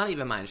someone who's not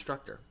even my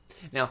instructor.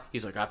 Now,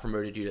 he's like, I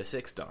promoted you to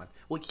 6th Dan.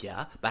 Well,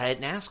 yeah, but I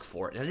didn't ask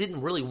for it. And I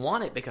didn't really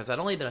want it because I'd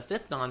only been a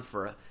 5th Dan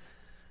for a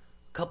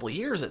couple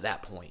years at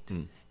that point.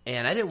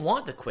 And I didn't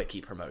want the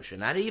quickie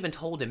promotion. I'd even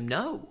told him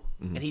no.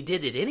 And he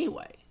did it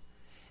anyway.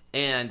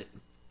 And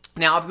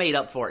now I've made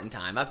up for it in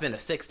time. I've been a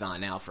 6th Dan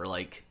now for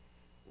like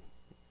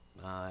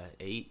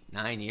 8,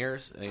 9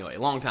 years. Anyway, a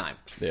long time.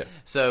 Yeah.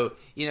 So,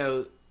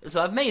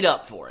 so I've made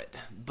up for it.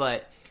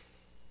 But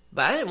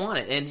I didn't want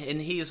it. And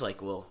he was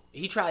like, well,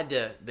 he tried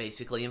to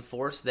basically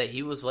enforce that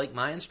he was like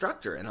my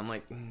instructor. And I'm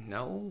like,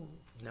 no.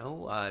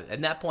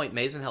 At that point,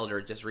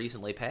 Mazenhelder had just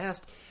recently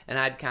passed. And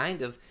I'd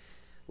kind of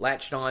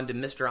latched on to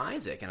Mr.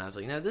 Isaac. And I was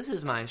like, this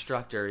is my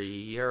instructor.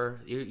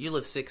 You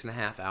live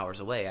 6.5 hours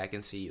away. I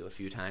can see you a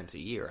few times a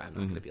year. I'm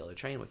not going to be able to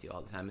train with you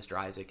all the time. Mr.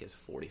 Isaac is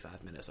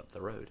 45 minutes up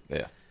the road.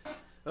 Yeah.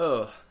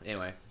 Oh,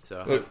 anyway,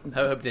 so I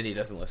hope Denny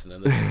doesn't listen to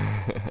this.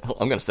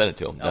 I'm going to send it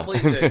to him. No. Oh,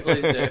 please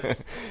do.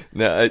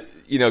 Now,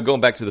 going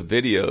back to the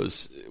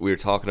videos we were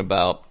talking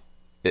about,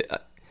 I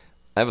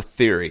have a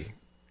theory.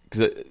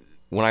 Because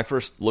when I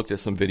first looked at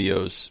some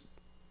videos,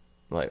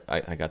 like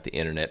I got the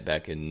internet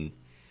back in,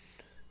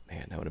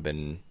 that would have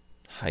been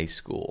high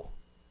school.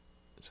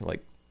 So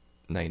like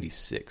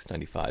 96,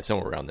 95,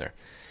 somewhere around there.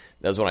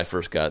 That was when I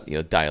first got,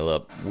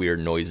 dial-up, weird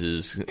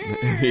noises.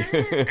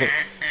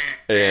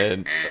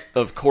 And,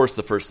 of course,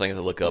 the first thing I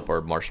look up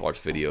are martial arts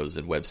videos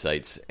and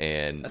websites.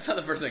 And that's not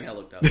the first thing I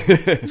looked up.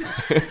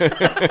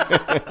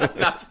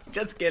 No,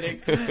 just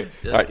kidding.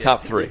 All right,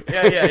 top 3.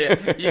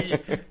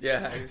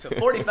 Yeah. So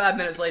 45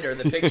 minutes later,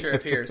 the picture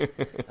appears.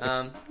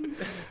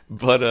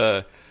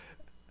 But,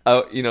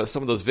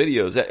 some of those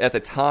videos, at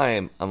the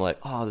time, I'm like,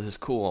 oh, this is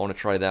cool. I want to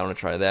try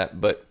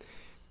that. But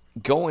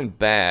going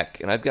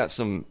back, and I've got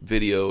some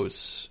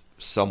videos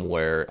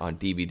somewhere on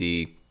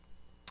DVD,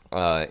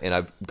 and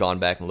I've gone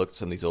back and looked at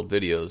some of these old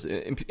videos,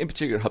 in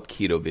particular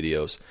Hapkido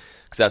videos,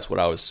 because that's what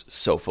I was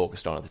so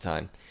focused on at the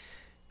time.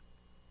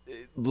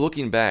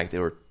 Looking back, they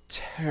were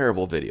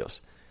terrible videos.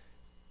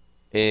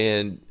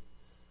 And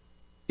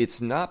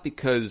it's not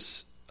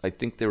because I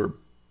think they were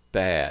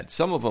bad.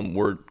 Some of them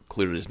were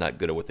clearly just not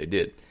good at what they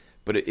did.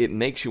 But it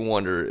makes you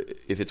wonder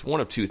if it's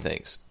one of two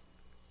things.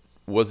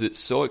 Was it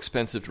so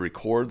expensive to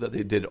record that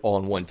they did it all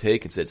in one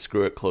take and said,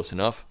 screw it, close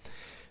enough?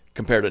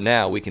 Compared to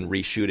now, we can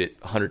reshoot it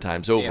 100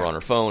 times over on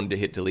our phone to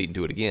hit delete and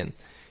do it again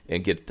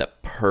and get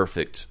that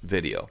perfect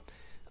video.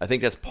 I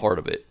think that's part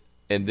of it.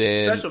 And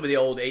then, especially with the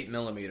old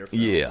 8mm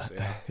films.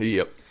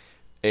 Yep.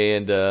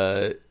 And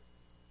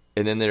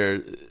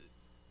then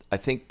I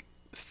think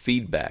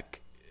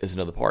feedback is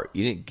another part.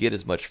 You didn't get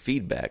as much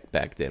feedback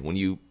back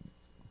then.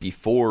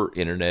 Before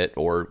internet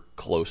or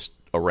close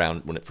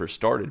around when it first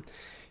started,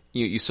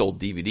 you sold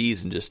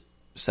DVDs and just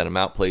sent them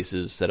out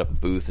places, set up a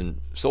booth and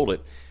sold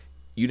it.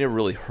 You never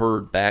really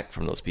heard back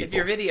from those people. If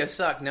your video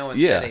sucked, no one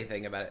said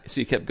anything about it.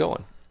 So you kept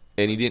going,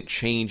 and you didn't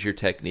change your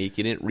technique.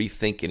 You didn't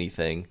rethink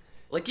anything.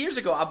 Like years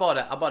ago, I bought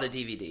a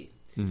DVD.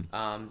 It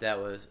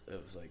was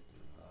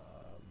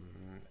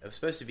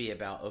supposed to be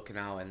about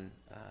Okinawan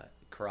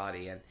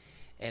karate,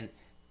 and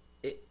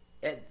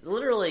it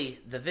literally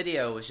the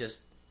video was just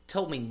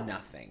told me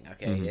nothing.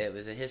 Okay, It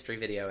was a history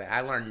video.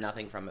 I learned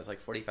nothing from it. It was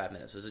like 45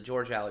 minutes. It was a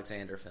George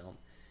Alexander film.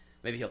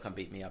 Maybe he'll come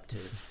beat me up, too.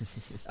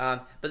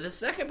 But the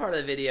second part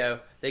of the video,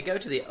 they go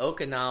to the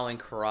Okinawan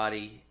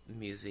Karate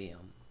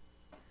Museum.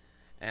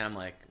 And I'm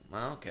like,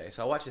 well, okay.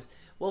 So I watch this.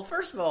 Well,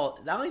 first of all,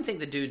 I don't even think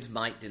the dude's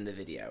mic'd in the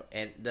video.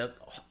 And the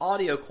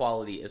audio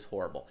quality is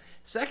horrible.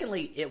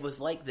 Secondly, it was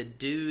like the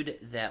dude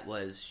that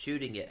was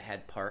shooting it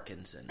had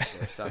Parkinson's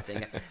or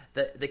something.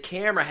 The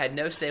camera had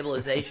no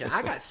stabilization.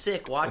 I got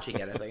sick watching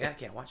it. I was like, I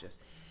can't watch this.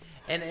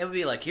 And it would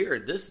be like, here,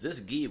 this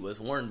gi was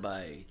worn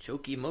by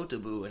Choki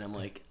Motobu. And I'm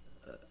like,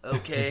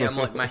 okay. I'm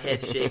like, my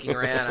head shaking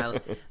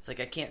around. It's like,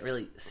 I can't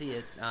really see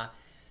it.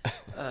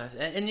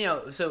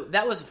 So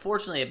that was,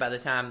 fortunately, by the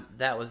time,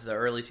 that was the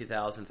early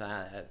 2000s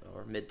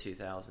or mid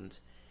 2000s.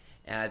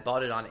 And I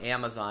bought it on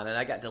Amazon, and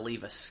I got to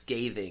leave a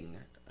scathing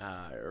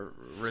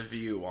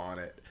review on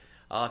it.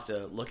 I'll have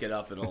to look it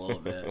up in a little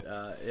bit.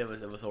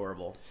 It was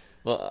horrible.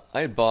 Well,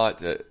 I'm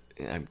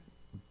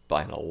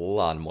buying a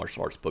lot of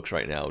martial arts books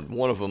right now.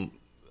 One of them,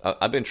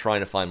 I've been trying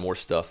to find more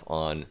stuff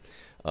on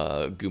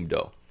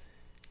Gumdo.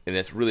 and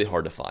that's really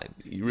hard to find.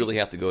 You really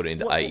have to go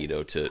into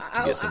Aido to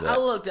get some of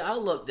that. I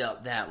looked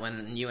up that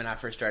when you and I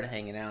first started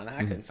hanging out, and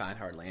I couldn't find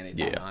hardly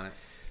anything on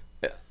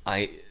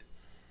it.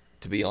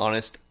 To be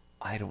honest,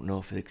 I don't know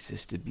if it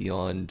existed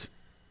beyond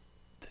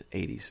the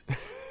 80s.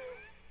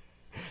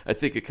 I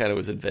think it kind of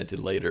was invented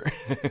later.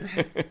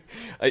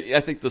 I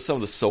think some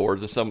of the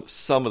swords and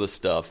some of the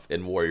stuff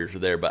in Warriors are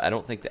there, but I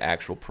don't think the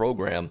actual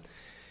program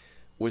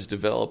was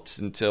developed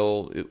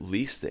until at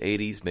least the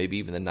 80s, maybe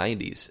even the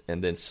 90s,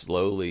 and then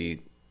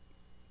slowly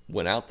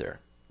went out there.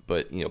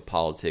 But,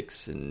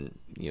 politics and,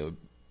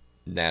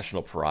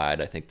 national pride,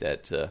 I think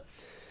that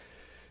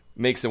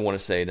makes them want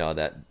to say, no,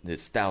 that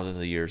it's thousands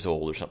of years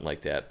old or something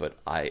like that. But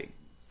I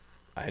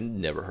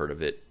never heard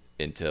of it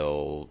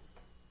until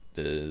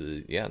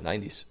the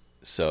 90s.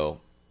 So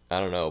I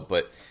don't know,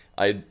 but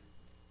I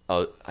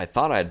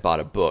thought I had bought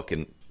a book,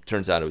 and it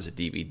turns out it was a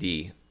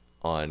DVD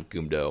on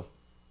Gumdo.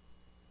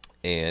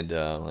 And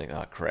I'm like,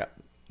 oh crap,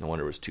 no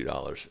wonder it was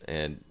 $2.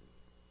 And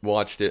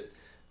watched it,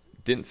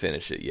 didn't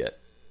finish it yet.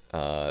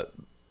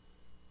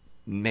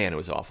 Man, it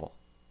was awful.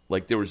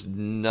 Like, there was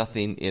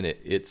nothing in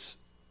it. It's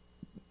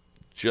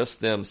just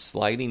them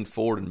sliding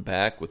forward and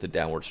back with a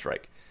downward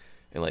strike.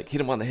 And like, hit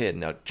him on the head,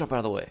 now jump out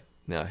of the way.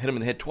 Now hit him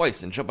in the head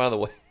twice and jump out of the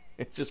way.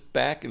 It's just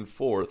back and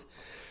forth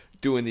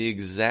doing the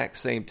exact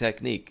same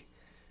technique.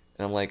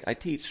 And I'm like, I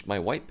teach my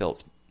white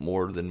belts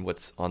more than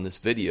what's on this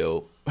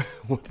video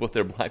with what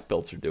their black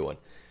belts are doing.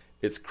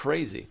 It's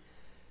crazy.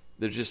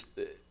 They're just,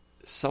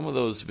 some of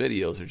those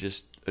videos are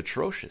just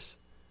atrocious.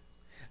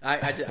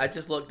 I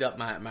just looked up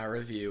my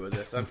review of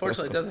this.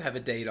 Unfortunately, it doesn't have a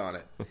date on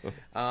it.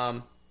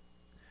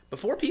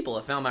 Before people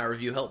have found my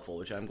review helpful,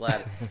 which I'm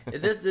glad.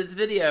 This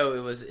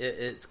video,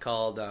 it's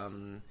called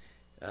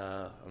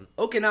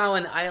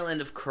Okinawan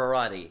Island of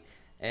Karate,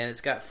 and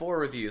it's got 4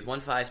 reviews, 1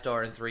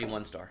 5-star and 3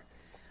 1-star.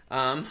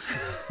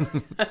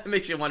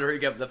 Makes you wonder who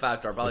got the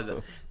 5-star.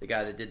 Probably the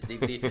guy that did the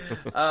DVD.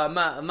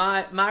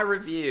 My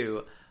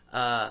review.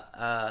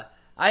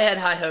 I had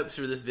high hopes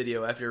for this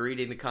video after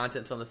reading the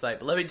contents on the site,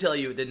 but let me tell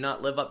you, it did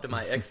not live up to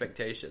my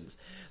expectations.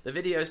 The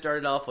video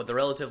started off with a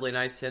relatively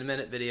nice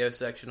 10-minute video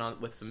section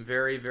with some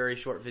very, very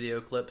short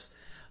video clips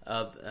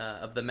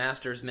of the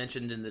masters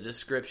mentioned in the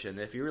description.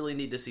 If you really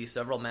need to see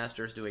several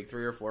masters doing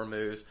 3 or 4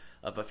 moves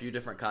of a few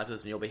different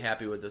katas, and you'll be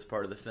happy with this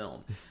part of the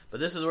film. But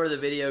this is where the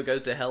video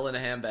goes to hell in a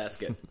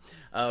handbasket.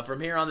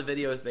 From here on, the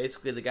video is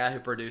basically the guy who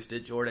produced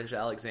it, Jordan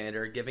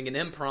Alexander, giving an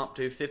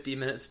impromptu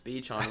 50-minute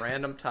speech on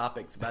random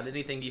topics about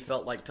anything he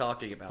felt like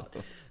talking about.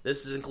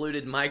 This has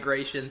included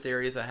migration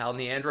theories of how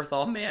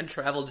Neanderthal man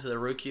traveled to the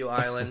Ryukyu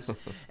Islands,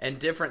 and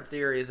different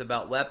theories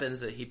about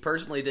weapons that he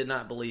personally did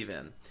not believe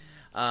in.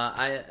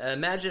 I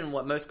imagine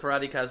what most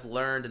karatekas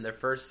learned in their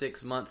first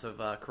 6 months of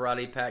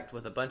karate, packed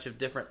with a bunch of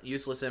different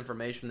useless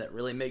information that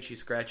really makes you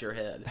scratch your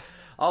head.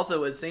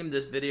 Also, it seemed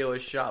this video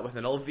is shot with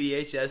an old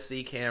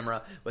VHS-C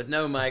camera with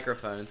no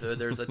microphone, so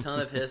there's a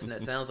ton of hiss, and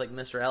it sounds like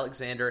Mr.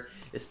 Alexander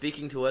is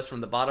speaking to us from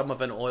the bottom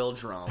of an oil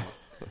drum.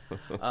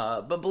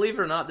 But believe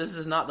it or not, this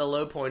is not the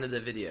low point of the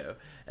video.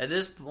 At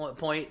this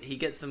point, he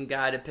gets some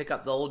guy to pick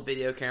up the old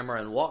video camera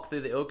and walk through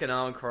the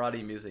Okinawan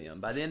Karate Museum.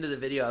 By the end of the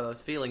video, I was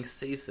feeling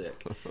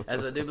seasick,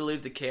 as I do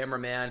believe the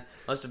cameraman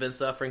must have been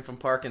suffering from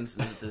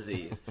Parkinson's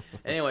disease.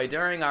 Anyway,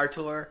 during our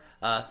tour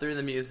through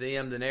the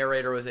museum, the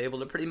narrator was able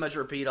to pretty much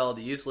repeat all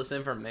the useless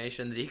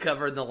information that he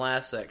covered in the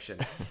last section.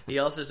 He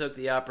also took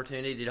the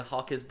opportunity to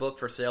hawk his book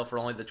for sale for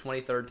only the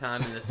 23rd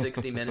time in the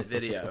 60-minute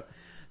video.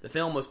 The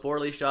film was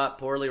poorly shot,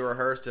 poorly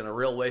rehearsed, and a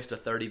real waste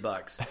of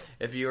 $30.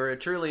 If you are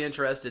truly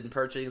interested in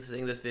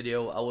purchasing this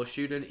video, I will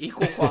shoot an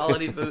equal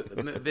quality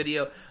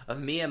video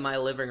of me in my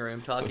living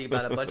room talking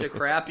about a bunch of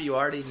crap you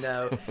already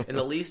know in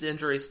the least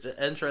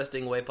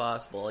interesting way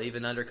possible. I'll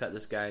even undercut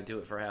this guy and do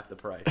it for half the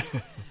price.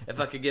 If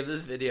I could give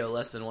this video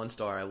less than 1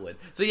 star, I would.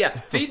 So yeah,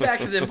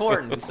 feedback is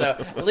important. So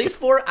at least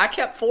I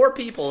kept 4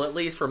 people at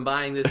least from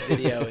buying this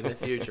video in the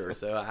future.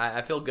 So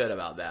I feel good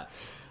about that.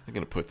 I'm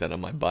gonna put that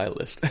on my buy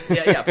list.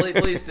 Yeah,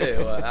 please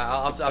do.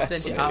 I'll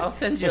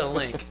send you a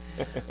link.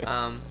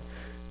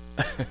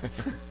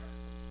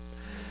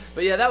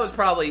 But yeah, that was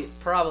probably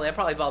I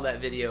probably bought that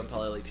video in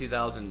probably like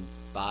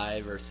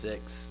 2005 or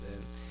 6,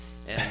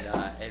 and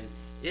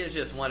it was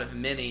just one of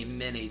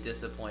many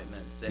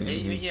disappointments.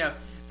 And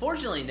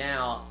fortunately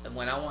now,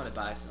 when I want to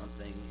buy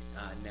something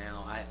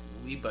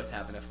we both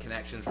have enough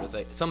connections where it's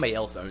like somebody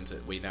else owns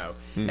it. We know.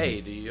 Mm-hmm.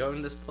 Hey, do you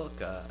own this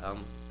book?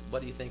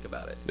 What do you think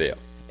about it? Yeah.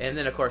 And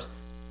then, of course,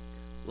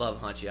 love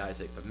Hanshi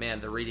Isaac, but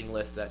man, the reading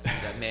list that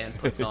man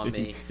puts on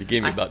me. He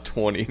gave me about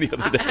 20 the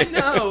other day. I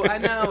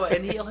know,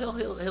 and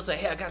he'll say,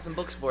 "Hey, I got some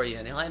books for you,"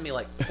 and he'll hand me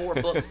like 4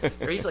 books,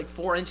 or he's like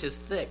 4 inches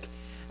thick.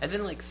 And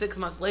then, like 6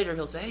 months later,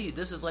 he'll say, "Hey,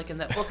 this is like in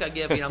that book I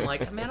gave you." And I'm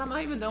like, "Man, I'm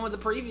not even done with the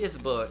previous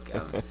book."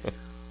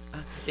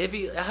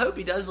 I hope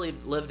he does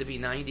live to be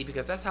 90,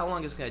 because that's how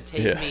long it's going to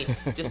take me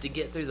just to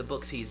get through the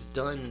books he's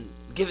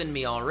given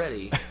me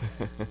already,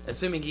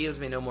 assuming he gives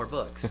me no more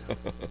books.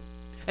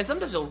 And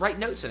sometimes he'll write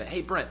notes in it.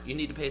 "Hey, Brent, you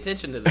need to pay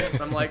attention to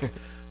this." I'm like,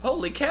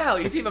 holy cow,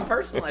 he's even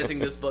personalizing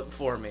this book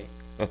for me.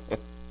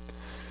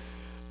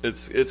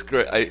 It's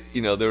great.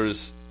 There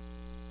was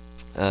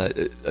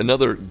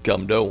Another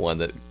Gumdo one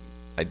that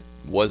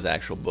was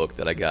actual book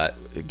that I got,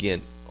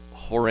 again,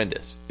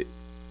 horrendous.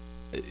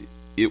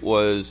 It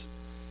was,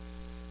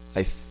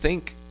 I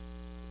think,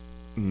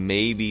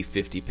 maybe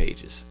 50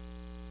 pages.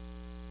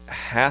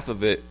 Half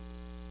of it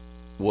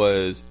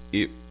was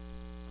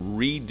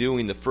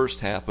redoing the first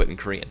half, but in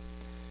Korean.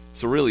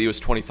 So really, it was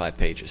 25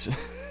 pages.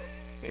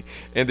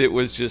 And it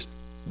was just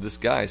this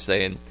guy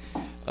saying,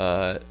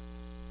 I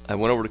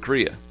went over to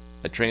Korea.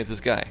 I trained with this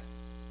guy.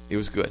 It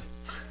was good.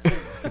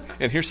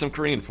 And here's some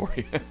Korean for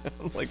you.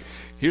 Like,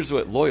 here's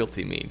what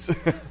loyalty means.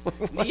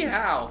 Ni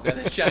hao.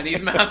 Got the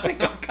Chinese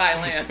mouthing on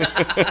Kai Lan.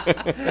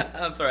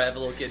 I'm sorry, I have a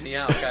little kid. Ni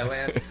hao, Kai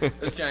Lan.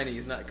 It's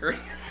Chinese, not Korean.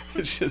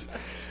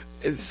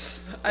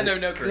 I know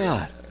no Korean.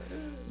 God.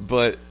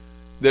 But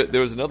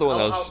there was another one.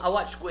 I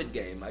watched Squid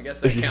Game. I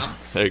guess that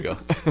counts. There you go.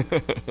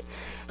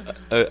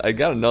 I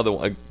got another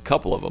one, a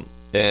couple of them.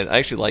 And I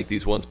actually like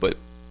these ones, but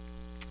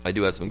I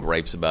do have some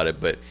gripes about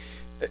it. But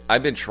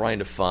I've been trying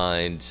to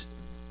find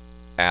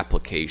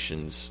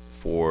applications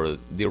for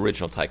the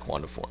original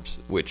Taekwondo forms,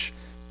 which,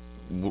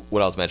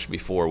 what I was mentioning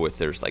before, with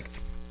there's like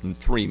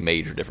three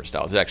major different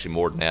styles. There's actually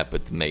more than that,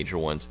 but the major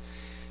ones,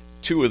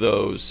 two of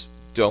those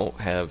don't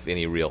have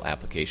any real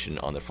application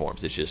on their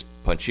forms. It's just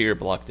punch here,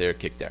 block there,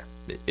 kick there.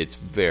 It's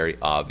very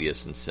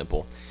obvious and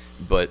simple.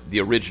 But the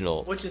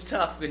original, which is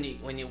tough when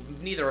you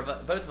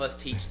both of us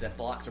teach that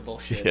blocks are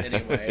bullshit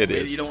anyway. It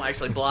is. You don't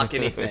actually block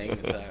anything.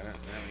 So,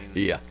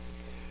 yeah,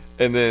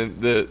 and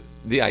then the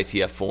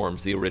ITF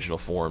forms, the original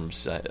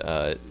forms,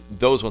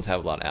 those ones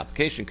have a lot of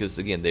application because,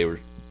 again, they were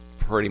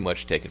pretty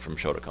much taken from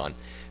Shotokan.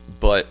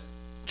 But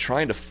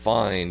trying to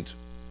find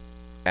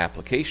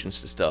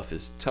applications to stuff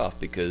is tough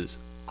because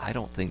I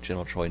don't think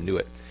General Choi knew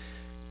it.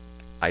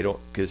 I don't,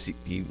 because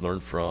he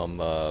learned from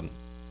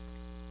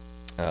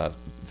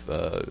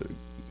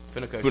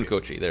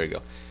Funakoshi. There you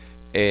go.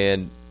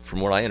 And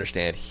from what I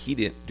understand, he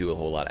didn't do a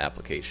whole lot of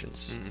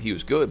applications. Mm-hmm. He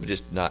was good, but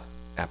just not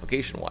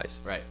application-wise.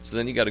 Right. So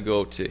then you got to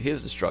go to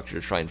his instructor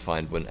to try and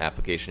find what an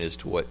application is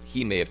to what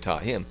he may have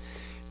taught him.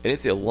 And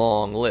it's a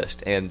long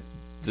list. And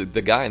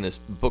the guy in this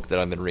book that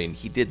I've been reading,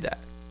 he did that.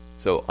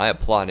 So I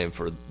applaud him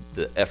for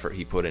the effort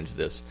he put into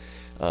this.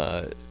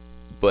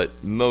 But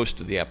most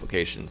of the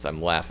applications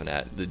I'm laughing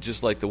at,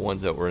 just like the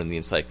ones that were in the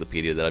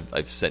encyclopedia that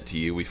I've sent to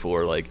you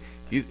before, like,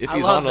 if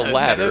he's on a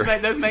ladder...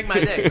 Those make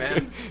my day,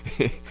 man.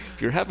 If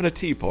you're having a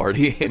tea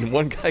party and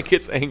one guy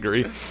gets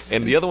angry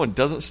and the other one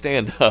doesn't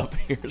stand up...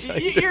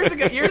 Years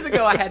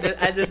ago, I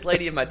had this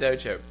lady in my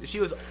dojo. She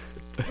was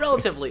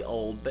relatively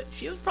old, but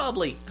she was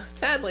probably,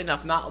 sadly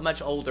enough, not much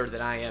older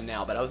than I am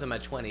now, but I was in my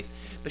 20s.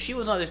 But she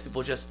was one of those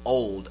people just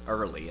old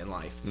early in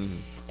life. Mm-hmm.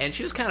 And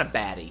she was kind of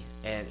batty,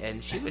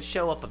 and she would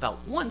show up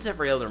about once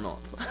every other month.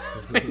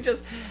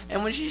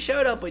 and when she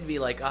showed up, we'd be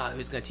like,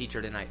 who's going to teach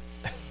her tonight?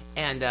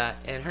 And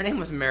her name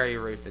was Mary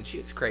Ruth, and she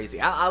was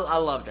crazy. I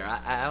loved her.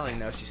 I don't even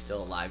know if she's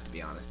still alive, to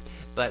be honest.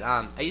 But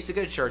I used to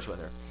go to church with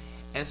her.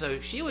 And so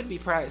she would be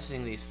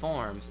practicing these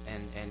forms,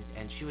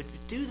 and she would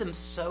do them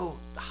so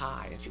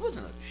high. And she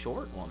wasn't a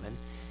short woman.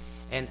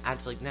 And I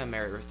was like, no,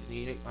 Mary Ruth,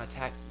 you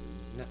attack.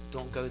 No,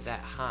 don't go that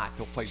high.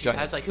 Don't fight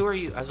giants. I was like, who are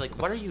you? I was like,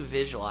 what are you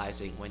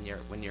visualizing when you're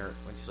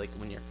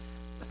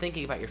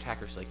thinking about your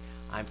attacker? She's like,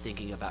 I'm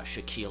thinking about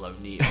Shaquille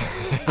O'Neal.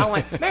 I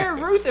went,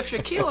 Mary Ruth, if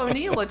Shaquille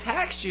O'Neal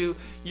attacks you,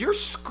 you're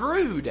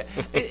screwed.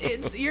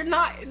 You're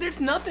not. There's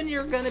nothing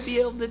you're going to be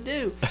able to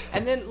do.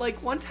 And then,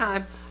 like, one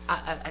time,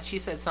 she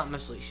said something.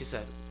 She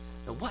said,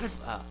 what if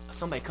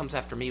somebody comes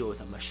after me with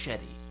a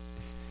machete?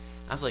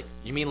 I was like,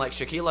 you mean like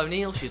Shaquille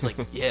O'Neal? She's like,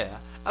 yeah.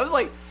 I was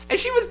like, and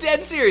she was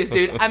dead serious,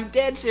 dude. I'm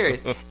dead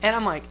serious. And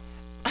I'm like,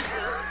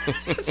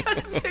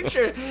 trying to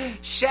picture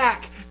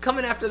Shaq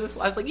coming after this.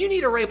 I was like, you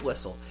need a rape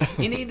whistle.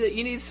 You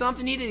need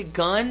something. You need a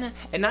gun,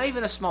 and not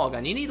even a small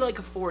gun. You need like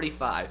a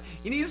 45.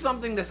 You need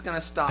something that's going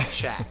to stop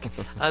Shaq.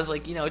 I was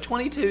like, a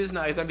 22 is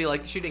not going to be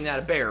like shooting at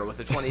a bear with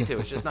a 22.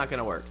 It's just not going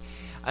to work.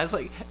 I was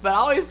like, but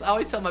I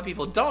always tell my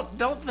people,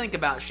 don't think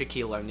about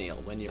Shaquille O'Neal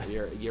when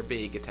you're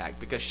being attacked,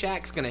 because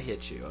Shaq's gonna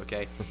hit you.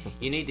 Okay,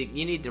 you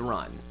need to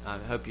run. I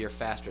hope you're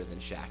faster than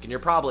Shaq, and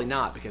you're probably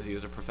not, because he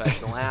was a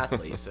professional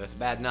athlete. So it's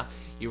bad enough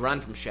you run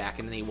from Shaq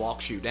and then he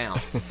walks you down.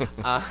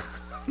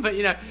 But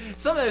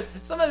some of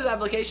those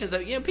applications,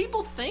 though,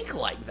 people think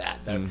like that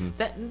though. Mm-hmm.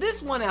 That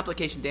this one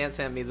application Dan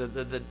sent me,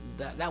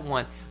 that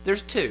one.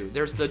 There's two.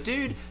 There's the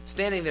dude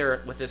standing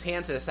there with his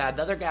hands to the side.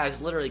 The other guy's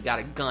literally got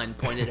a gun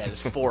pointed at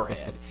his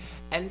forehead.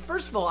 And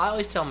first of all, I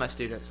always tell my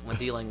students when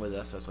dealing with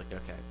this, I was like,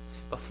 okay,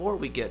 before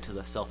we get to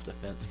the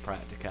self-defense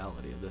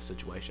practicality of this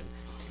situation,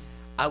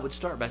 I would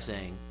start by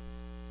saying,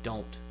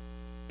 don't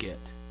get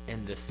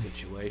in this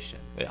situation.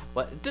 Yeah.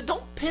 But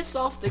don't piss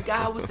off the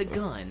guy with the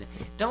gun.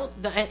 Don't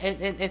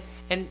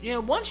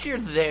and once you're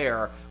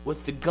there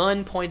with the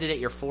gun pointed at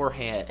your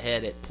forehead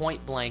at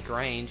point blank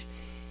range,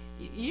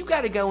 you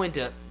got to go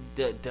into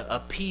the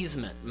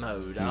appeasement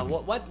mode.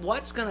 Mm-hmm.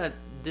 What's gonna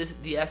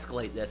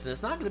de-escalate this? And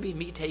it's not gonna be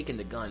me taking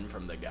the gun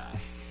from the guy.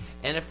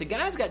 And if the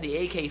guy's got the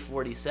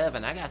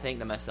AK-47, I gotta think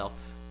to myself,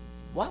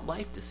 what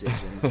life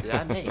decisions did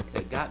I make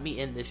that got me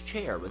in this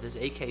chair with this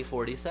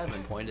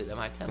AK-47 pointed at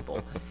my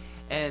temple?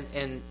 And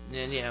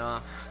you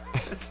know,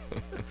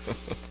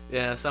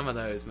 yeah, some of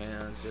those,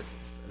 man,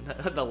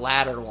 just the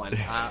latter one.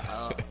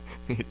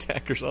 The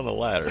attacker's on the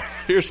ladder.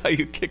 Here's how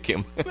you kick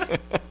him.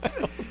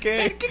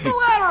 Okay, kick the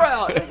ladder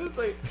out. It's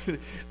like,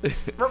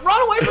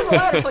 run away from the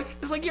ladder.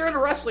 It's like you're in a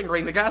wrestling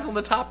ring. The guy's on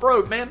the top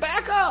rope. Man,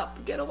 back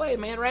up. Get away,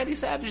 man. Randy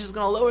Savage is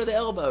going to lower the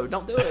elbow.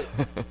 Don't do it.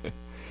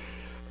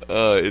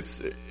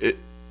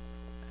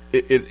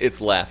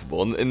 It's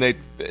laughable, and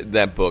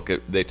that book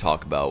they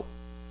talk about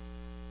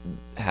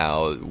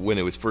how when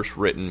it was first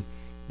written,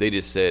 they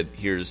just said,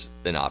 here's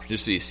an option,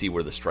 just so you see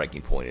where the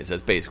striking point is.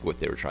 That's basically what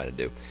they were trying to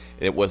do.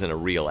 And it wasn't a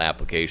real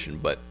application,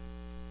 but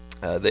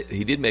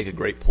he did make a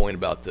great point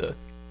about the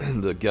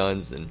the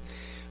guns and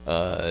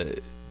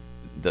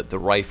the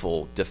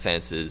rifle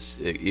defenses.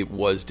 It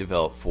was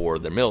developed for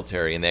the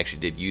military, and they actually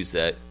did use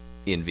that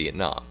in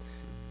Vietnam.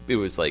 It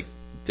was like,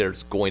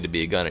 there's going to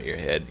be a gun at your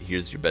head.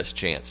 Here's your best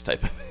chance,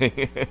 type of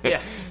thing.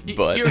 Yeah,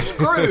 but you're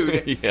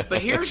screwed. Yeah.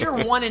 But here's your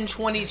 1 in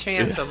 20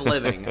 chance of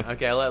living.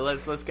 Okay,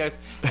 let's go.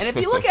 And if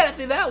you look at it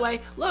through that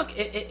way, look,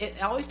 I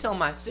always tell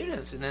my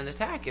students in an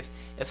attack,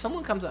 if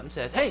someone comes up and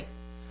says, "Hey,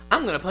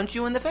 I'm going to punch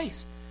you in the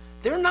face,"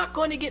 they're not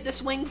going to get the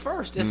swing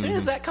first. As soon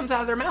as that comes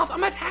out of their mouth,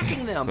 I'm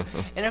attacking them.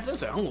 And if they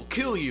say, "I'm going to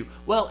kill you,"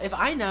 well, if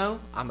I know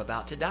I'm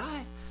about to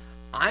die,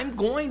 I'm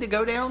going to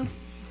go down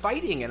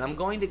fighting, and I'm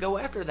going to go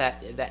after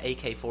that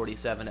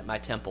AK-47 at my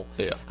temple.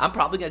 Yeah. I'm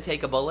probably going to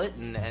take a bullet,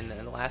 and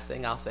the last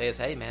thing I'll say is,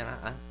 "Hey, man,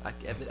 I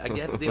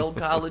gave the old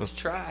college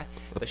try,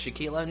 but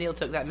Shaquille O'Neal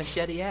took that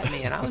machete at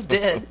me, and I was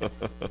dead."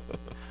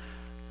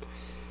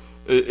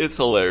 It's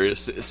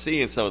hilarious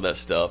seeing some of that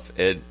stuff,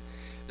 and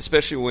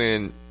especially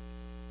when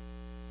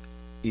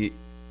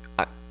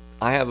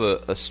I have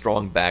a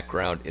strong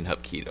background in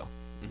Hapkido,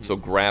 so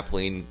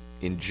grappling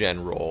in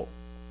general,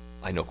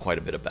 I know quite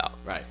a bit about.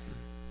 Right.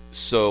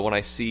 So when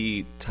I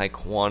see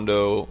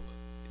Taekwondo,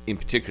 in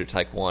particular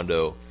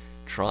Taekwondo,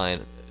 try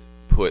and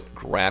put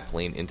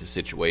grappling into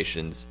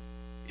situations,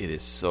 it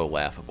is so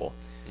laughable.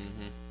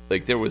 Mm-hmm.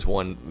 Like there was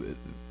one,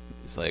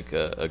 it's like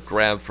a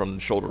grab from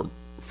the shoulder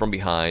from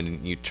behind,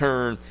 and you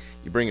turn,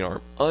 you bring your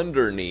arm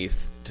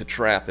underneath to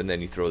trap, and then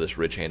you throw this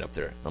ridge hand up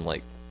there. I'm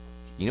like,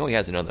 you know he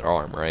has another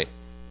arm, right?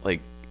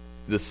 Like,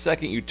 the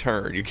second you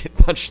turn, you get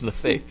punched in the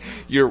face.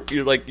 You're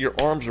like, your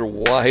arms are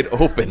wide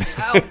open.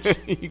 Ouch.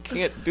 You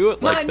can't do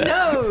it like that.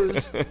 My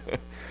nose.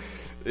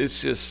 It's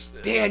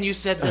just... Dan, you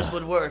said this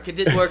would work. It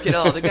didn't work at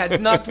all. The guy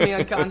knocked me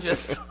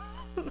unconscious.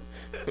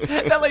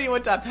 That lady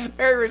one time,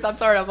 Mary Ruth, I'm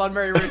sorry, I'm on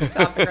Mary Ruth's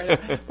topic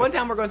right now. One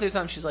time we're going through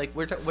something, she's like,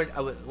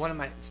 one of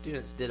my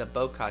students did a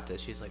bow kata.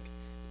 She's like,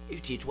 "You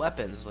teach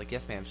weapons?" I was like,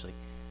 "Yes, ma'am." She's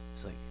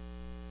like,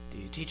 "Do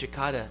you teach a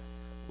kata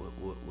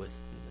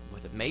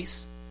with a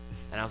mace?"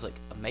 And I was like,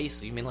 "A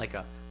mace? You mean like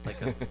a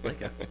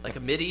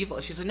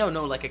medieval?" She's like,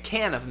 no, like a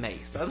can of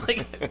mace. I was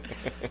like,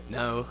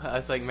 "No." I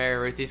was like, "Mary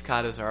Ruth, these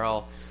katas are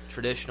all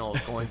traditional,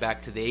 going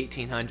back to the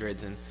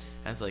 1800s." And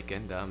I was like,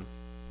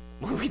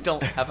 we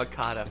don't have a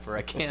kata for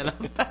a can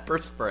of pepper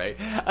spray.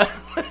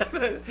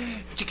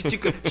 Chicka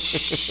chicka,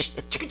 shh,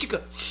 chicka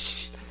chicka,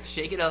 shh,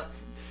 shake it up.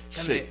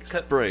 Shake,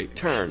 spray,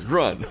 turn,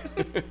 run.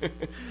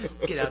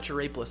 Get out your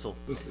rape whistle.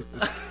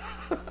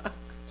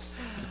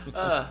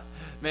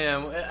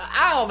 Man,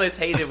 I almost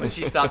hated when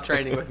she stopped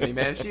training with me.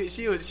 Man,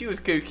 she was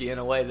kooky in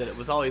a way that it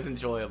was always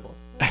enjoyable.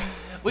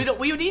 We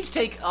would each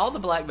take all the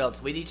black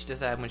belts. We'd each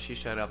decide when she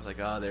showed up. I was like,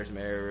 "Oh, there's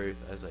Mary Ruth."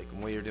 I was like,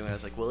 "What you're doing?" I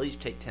was like, "We'll each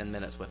take 10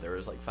 minutes with her." It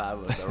was like 5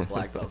 of us that were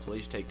black belts. We'll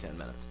each take 10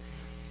 minutes.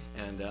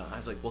 And I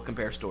was like, "We'll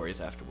compare stories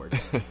afterwards."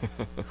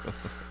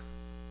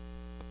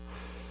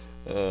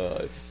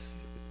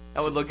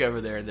 I would look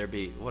over there, and there'd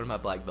be one of my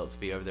black belts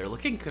be over there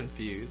looking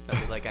confused.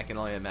 I'd be like, "I can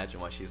only imagine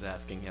what she's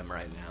asking him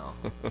right now."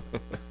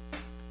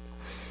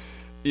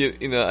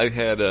 You know, I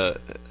had it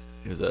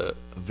was a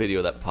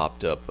video that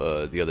popped up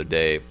the other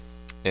day,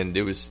 and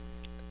it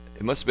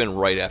must have been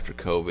right after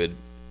COVID,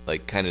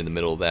 like kind of in the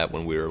middle of that,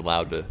 when we were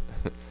allowed to,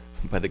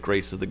 by the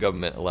grace of the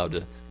government, allowed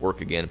to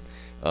work again,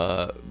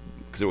 because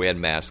we had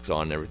masks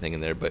on and everything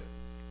in there. But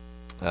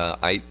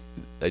I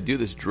do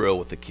this drill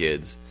with the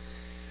kids.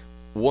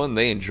 One,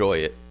 they enjoy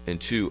it, and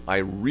two, I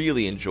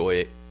really enjoy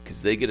it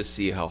because they get to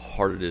see how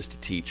hard it is to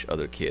teach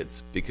other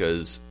kids.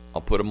 Because I'll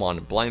put them on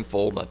a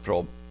blindfold, I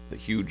throw the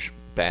huge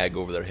bag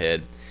over their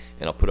head,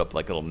 and I'll put up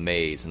like a little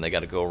maze, and they got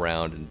to go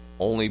around, and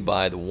only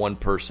by the one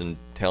person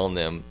telling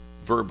them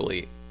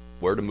verbally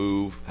where to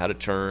move, how to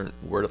turn,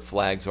 where the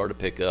flags are to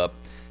pick up,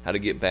 how to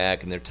get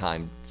back, and their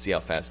time, see how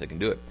fast they can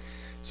do it.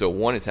 So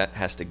one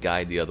has to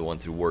guide the other one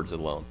through words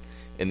alone,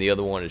 and the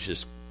other one is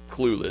just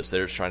clueless.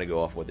 They're just trying to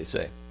go off what they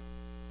say.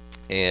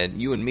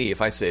 And you and me,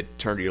 if I said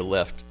turn to your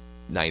left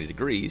 90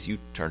 degrees, you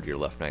turn to your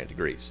left 90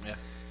 degrees. Yeah.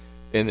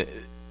 And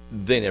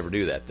they never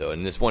do that, though.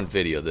 In this one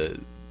video, the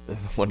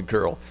one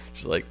girl,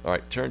 she's like, "All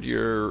right, turn to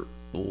your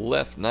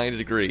left 90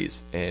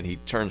 degrees," and he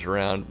turns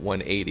around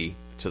 180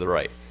 to the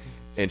right.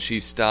 And she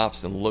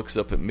stops and looks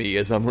up at me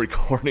as I'm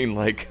recording,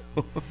 like,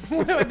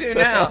 what do I do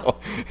now?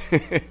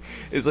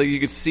 It's like you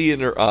could see in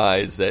her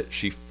eyes that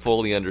she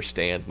fully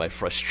understands my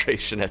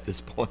frustration at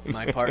this point.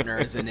 My partner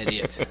is an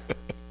idiot.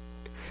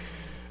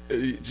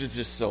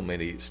 Just so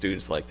many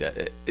students like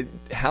that.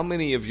 How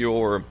many of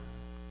your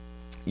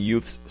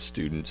youth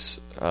students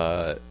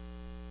don't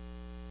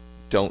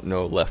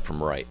know left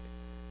from right?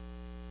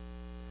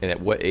 And at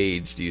what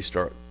age do you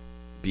start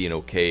being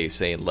okay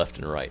saying left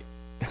and right?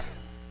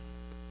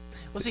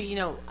 Well, see,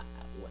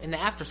 in the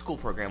after-school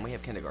program, we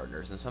have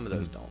kindergartners, and some of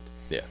those don't.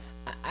 Yeah.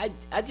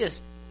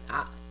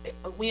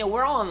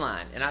 We're all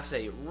online, and I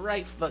say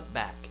right foot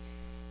back.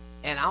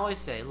 And I always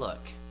say, look,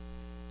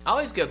 I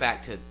always go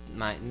back to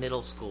my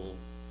middle school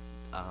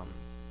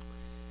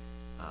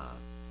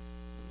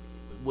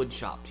wood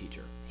shop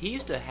teacher. He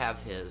used to have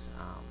his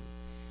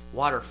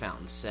water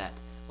fountain set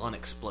on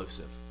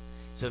explosive.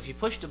 So if you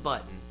pushed a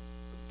button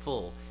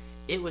full,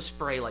 it would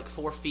spray like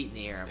 4 feet in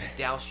the air and would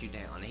douse you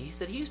down. And he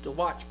said he used to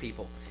watch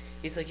people.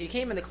 He's like, you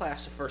came into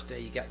class the first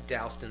day, you got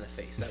doused in the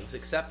face. That was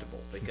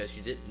acceptable because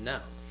you didn't know.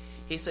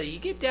 He said, you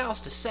get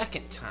doused a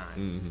second time.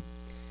 Mm-hmm.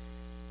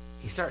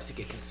 He starts to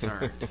get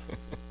concerned.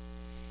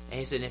 And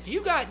he said, if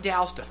you got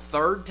doused a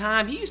third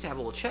time, he used to have a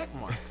little check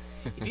mark.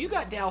 If you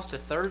got doused a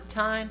third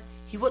time,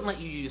 he wouldn't let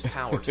you use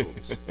power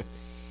tools.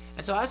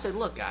 And so I said,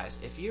 look, guys,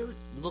 if you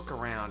look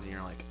around and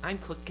you're like, I'm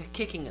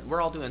kicking, we're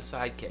all doing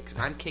side kicks,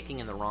 and I'm kicking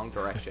in the wrong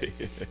direction.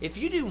 If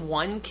you do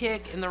one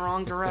kick in the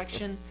wrong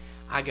direction,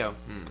 I go,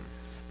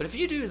 But if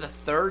you do the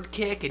third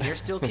kick and you're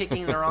still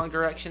kicking in the wrong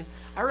direction,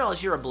 I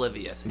realize you're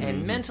oblivious.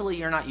 And mentally,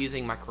 you're not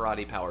using my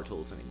karate power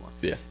tools anymore.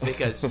 Yeah.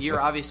 Because you're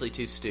obviously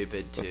too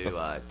stupid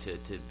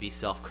to be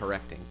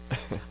self-correcting.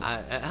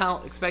 I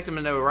don't expect him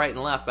to know right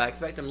and left, but I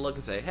expect him to look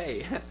and say,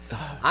 hey,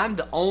 I'm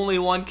the only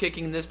one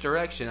kicking this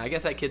direction. I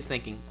guess that kid's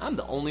thinking, I'm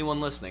the only one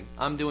listening.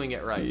 I'm doing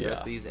it right. Yeah.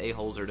 Yes, these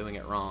a-holes are doing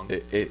it wrong.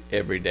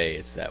 Every day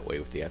it's that way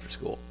with the after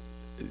school.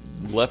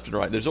 Left and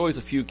right. There's always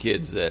a few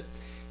kids that,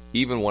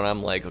 even when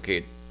I'm like,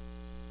 okay,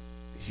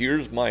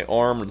 here's my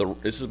arm,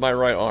 this is my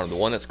right arm, the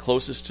one that's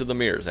closest to the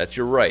mirrors, that's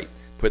your right.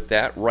 Put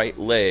that right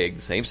leg,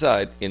 the same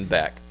side, in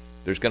back.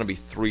 There's going to be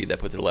 3 that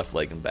put their left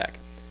leg in back.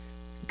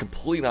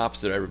 Complete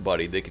opposite of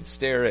everybody. They can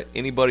stare at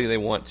anybody they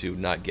want to,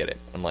 not get it.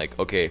 I'm like,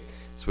 okay,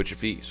 switch your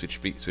feet, switch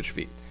your feet, switch your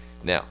feet.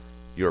 Now,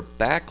 your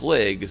back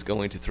leg is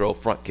going to throw a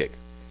front kick.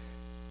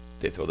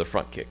 They throw their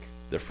front kick,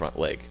 their front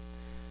leg.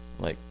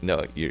 I'm like,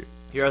 no, your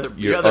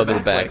other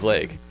back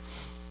leg.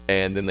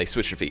 And then they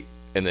switch your feet.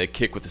 And they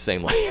kick with the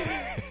same leg.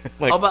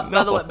 Like,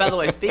 by the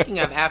way, speaking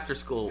of after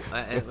school,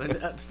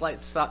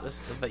 slight stop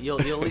this, but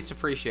you'll at least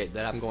appreciate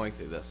that I'm going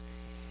through this.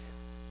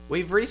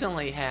 We've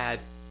recently had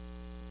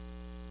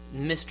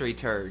mystery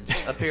turds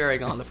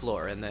appearing on the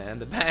floor in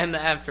the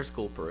after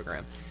school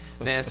program.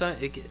 Man,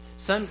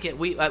 some kid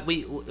we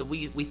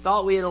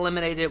thought we had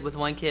eliminated it with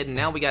one kid, and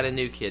now we got a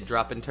new kid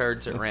dropping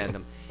turds at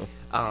random.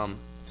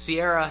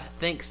 Sierra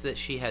thinks that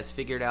she has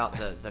figured out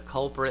the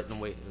culprit, and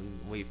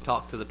we've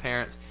talked to the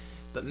parents.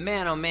 But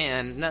man, oh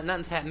man,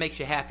 nothing makes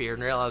you happier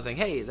than realizing,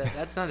 hey,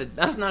 that's not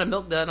a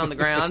milk dud on the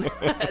ground.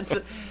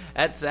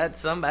 that's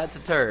a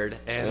turd.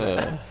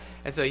 And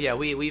so yeah,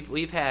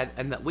 we've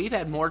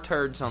had more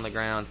turds on the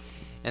ground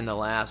in the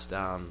last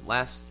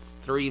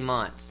 3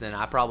 months than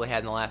I probably had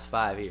in the last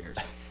 5 years.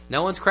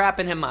 No one's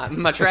crapping in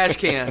my trash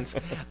cans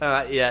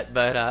yet,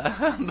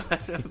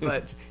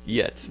 but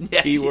yet.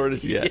 Keyword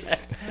is yet.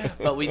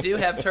 But we do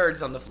have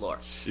turds on the floor.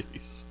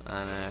 Jeez.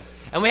 I know.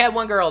 And we had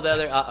one girl the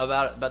other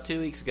about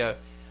 2 weeks ago.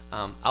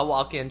 I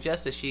walk in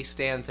just as she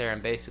stands there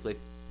and basically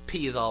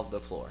pees all over the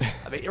floor.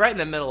 I mean, right in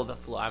the middle of the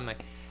floor. I'm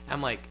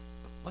like,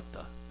 what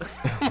the?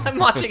 I'm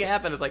watching it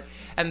happen. It's like,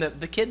 and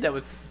the kid that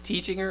was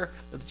teaching her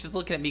was just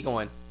looking at me,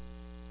 going,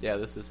 "Yeah,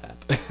 this is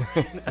happening."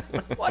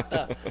 What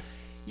the?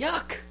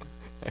 Yuck.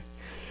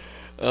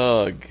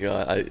 Oh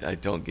God, I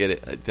don't get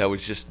it. That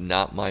was just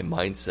not my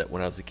mindset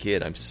when I was a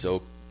kid. I'm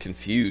so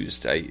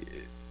confused.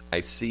 I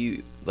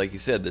see, like you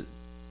said, that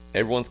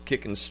everyone's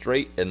kicking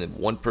straight, and then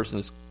one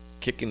person's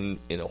kicking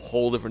in a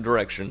whole different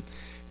direction,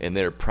 and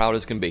they're proud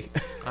as can be.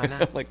 I know.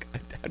 I'm like,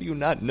 how do you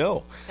not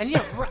know? And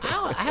yeah,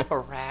 I have a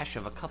rash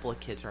of a couple of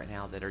kids right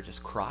now that are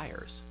just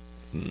criers.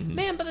 Mm-hmm.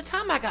 Man, by the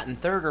time I got in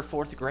 3rd or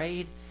 4th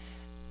grade,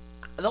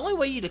 the only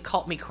way you'd have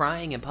caught me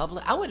crying in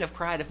public, I would have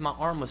cried if my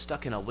arm was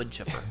stuck in a wood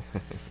chipper.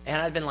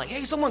 And I'd been like,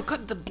 hey, someone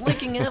cut the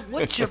blinking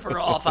wood chipper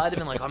off. I'd have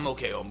been like, I'm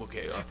okay.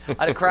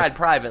 I'd have cried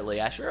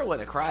privately. I sure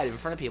wouldn't have cried in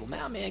front of people.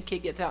 Now, man, kid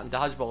gets out in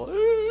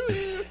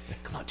dodgeball.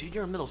 Come on, dude,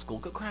 you're in middle school.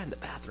 Go cry in the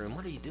bathroom.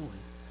 What are you doing?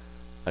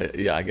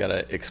 I got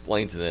to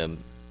explain to them,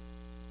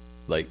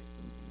 like,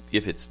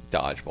 if it's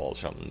dodgeball or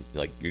something,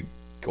 like, you're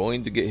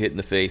going to get hit in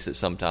the face at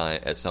some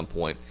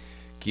point.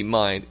 Keep in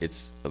mind,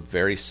 it's a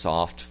very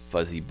soft,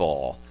 fuzzy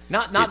ball.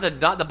 Not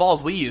the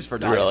balls we used for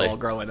dodgeball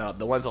growing up.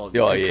 The ones all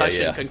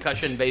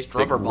concussion-based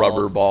rubber balls.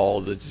 Rubber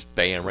balls that just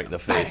bang right in the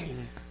face.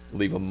 Bang.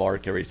 Leave a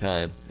mark every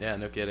time. Yeah,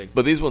 no kidding.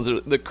 But these ones are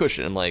the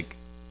cushion. And like,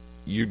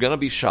 you're going to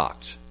be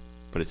shocked,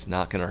 but it's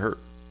not going to hurt.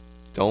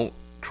 Don't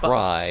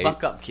cry.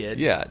 Buck up, kid.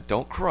 Yeah,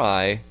 don't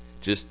cry.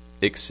 Just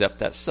accept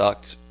that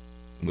sucked,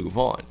 move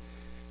on.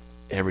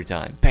 Every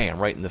time, bam,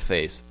 right in the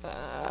face.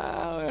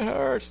 It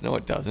hurts. No,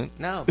 it doesn't.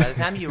 No, by the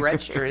time you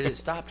registered it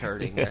stopped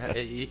hurting.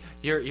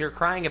 You're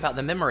crying about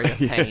the memory of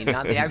pain,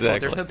 not the actual. Exactly.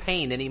 There's no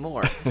pain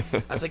anymore.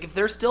 I was like, if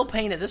there's still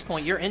pain at this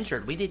point, you're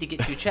injured. We need to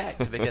get you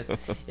checked because I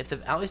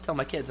always tell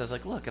my kids, I was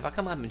like, look, if I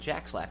come up and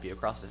jack slap you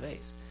across the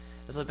face,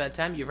 I was like, by the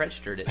time you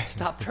registered it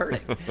stopped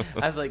hurting.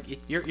 I was like,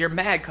 you're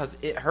mad because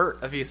it hurt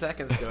a few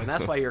seconds ago, and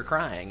that's why you're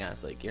crying. I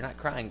was like, you're not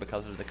crying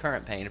because of the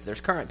current pain. If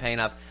there's current pain,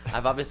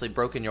 I've obviously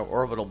broken your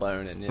orbital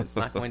bone, and it's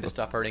not going to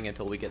stop hurting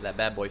until we get that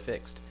bad boy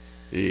fixed.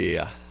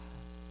 Yeah.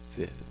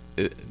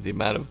 The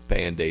amount of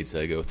Band-Aids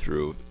I go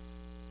through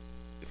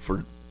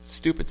for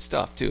stupid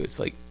stuff, too. It's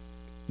like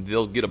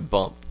they'll get a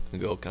bump and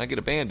go, can I get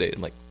a Band-Aid?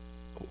 I'm like,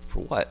 oh, for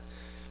what?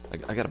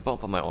 I got a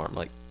bump on my arm.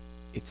 Like,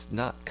 it's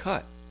not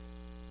cut.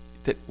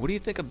 What do you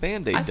think a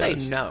Band-Aid does? I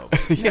say no.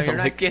 Yeah, No, you're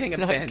not getting a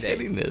not Band-Aid.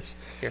 getting this.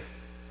 Here.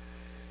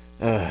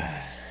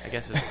 I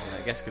guess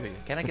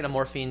can I get a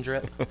morphine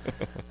drip?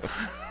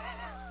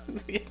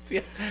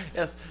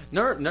 yes.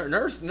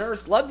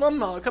 Nurse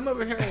Ludlam, come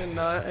over here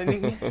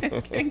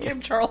and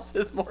give Charles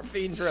his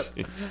morphine drip.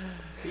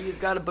 He's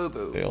got a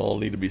boo-boo. They all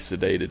need to be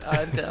sedated.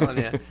 I'm telling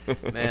you,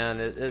 man,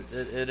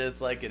 it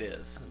is like it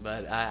is.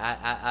 But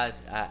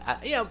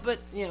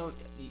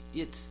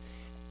it's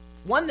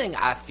one thing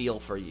I feel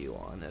for you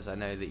on is I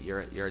know that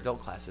your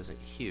adult class isn't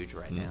huge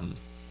right now,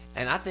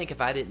 and I think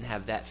if I didn't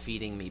have that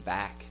feeding me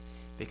back,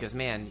 because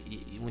man,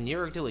 when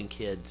you're doing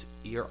kids,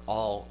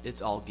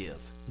 it's all give.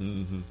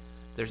 Mm-hmm.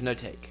 There's no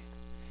take.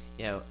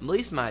 At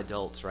least my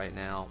adults right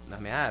now. I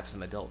mean, I have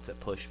some adults that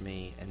push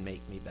me and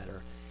make me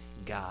better.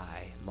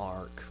 Guy,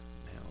 Mark,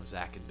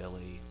 Zach and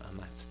Billy,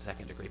 my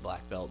second-degree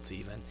black belts,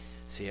 even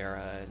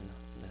Sierra and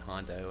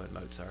Hondo and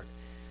Mozart.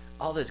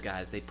 All those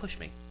guys, they push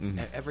me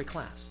every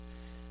class.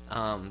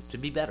 To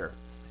be better,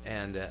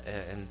 and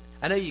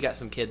I know you got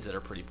some kids that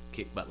are pretty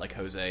kick butt like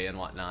Jose and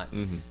whatnot,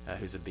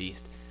 who's a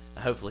beast.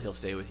 Hopefully he'll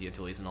stay with you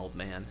until he's an old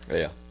man.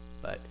 Yeah,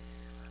 but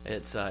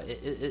it's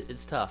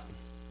tough.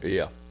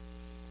 Yeah,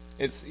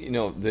 it's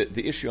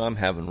the issue I'm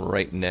having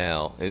right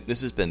now.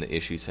 This has been the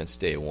issue since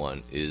day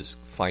one is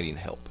finding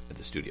help at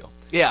the studio.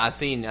 Yeah, I've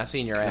seen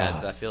your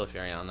ads. I feel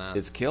fury on that.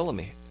 It's killing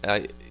me.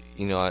 From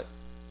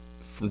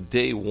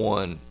day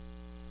one,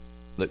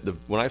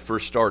 when I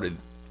first started.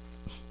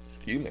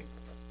 Excuse me.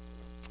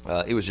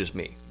 It was just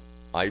me.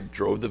 I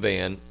drove the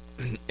van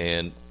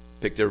and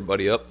picked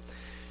everybody up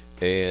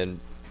and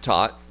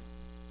taught,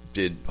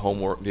 did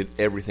homework, did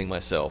everything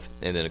myself.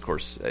 And then, of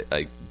course,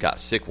 I got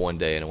sick one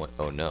day and I went,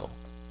 oh, no.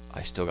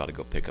 I still got to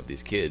go pick up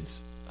these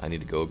kids. I need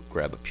to go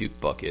grab a puke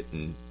bucket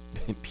and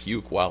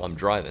puke while I'm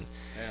driving.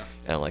 Yeah.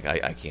 And I'm like,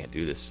 I can't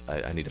do this.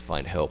 I need to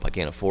find help. I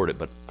can't afford it.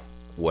 But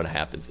what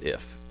happens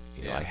if?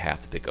 I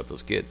have to pick up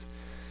those kids.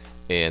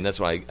 And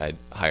that's why I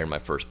hired my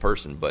first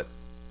person. But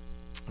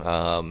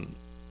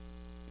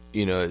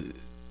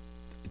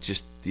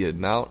just the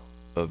amount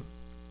of,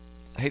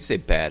 I hate to say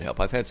bad help.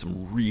 I've had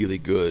some really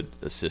good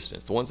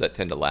assistants. The ones that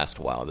tend to last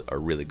a while are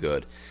really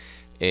good.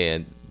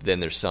 And then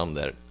there's some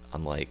that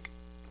I'm like,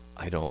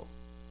 I don't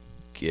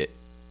get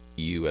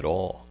you at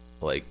all.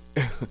 Like,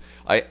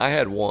 I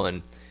had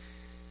one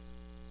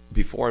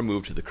before I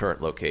moved to the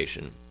current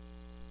location.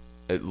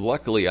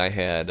 Luckily, I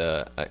had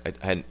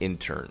an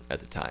intern at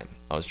the time.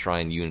 I was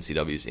trying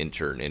UNCW's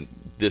intern, and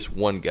this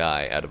one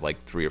guy out of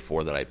like 3 or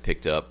 4 that I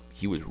picked up,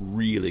 he was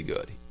really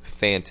good,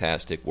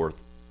 fantastic, worth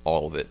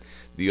all of it.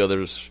 The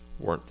others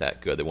weren't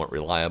that good. They weren't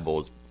reliable. It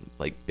was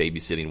like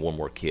babysitting one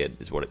more kid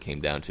is what it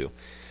came down to.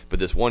 But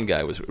this one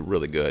guy was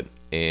really good,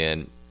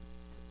 and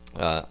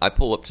I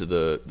pull up to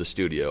the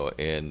studio,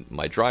 and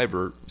my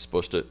driver was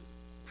supposed to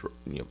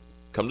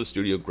come to the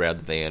studio, grab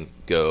the van,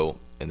 go,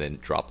 and then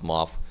drop them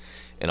off,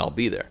 and I'll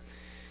be there.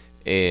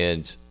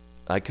 And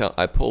I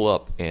pull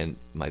up, and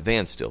my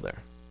van's still there.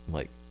 I'm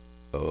like,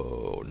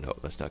 oh, no,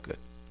 that's not good.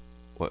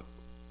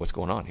 What's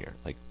going on here?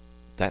 Like,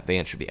 that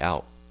van should be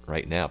out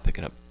right now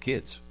picking up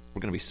kids.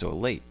 We're going to be so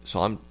late.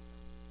 So I'm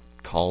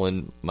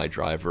calling my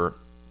driver,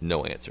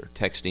 no answer.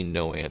 Texting,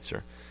 no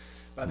answer.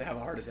 About to have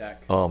a heart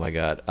attack. Oh, my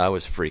God. I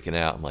was freaking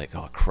out. I'm like,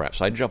 oh, crap.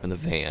 So I jump in the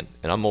van,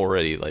 and I'm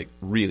already, like,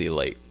 really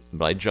late.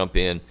 But I jump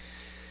in,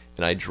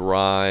 and I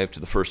drive to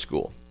the first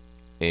school.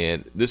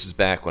 And this is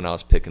back when I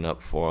was picking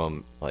up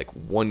from, like,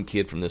 1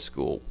 kid from this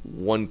school,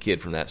 1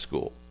 kid from that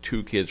school,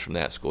 2 kids from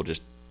that school,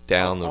 just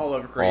down all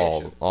over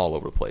creation. All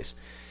over the place.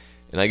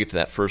 And I get to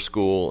that first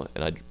school,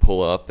 and I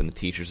pull up, and the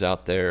teacher's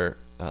out there,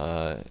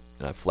 and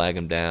I flag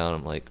him down.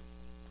 I'm like,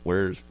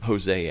 where's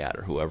Jose at,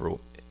 or whoever?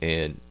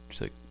 And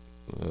she's like,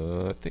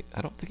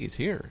 I don't think he's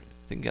here.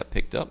 I think he got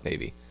picked up,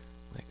 maybe.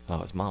 I'm like,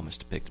 oh, his mom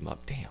must have picked him up.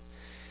 Damn.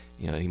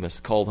 He must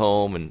have called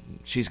home, and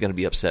she's going to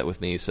be upset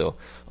with me. So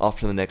off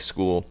to the next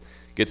school.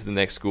 Get to the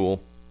next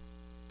school,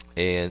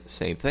 and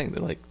same thing.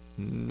 They're like,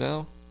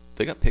 no,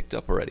 they got picked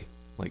up already.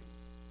 I'm like,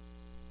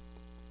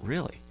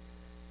 really?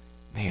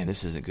 Man,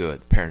 this isn't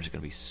good. The parents are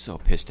going to be so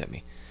pissed at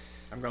me.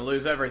 I'm going to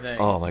lose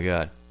everything. Oh, my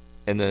God.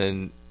 And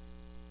then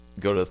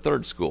go to the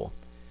third school.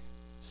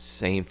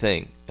 Same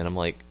thing. And I'm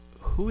like,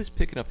 who is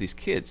picking up these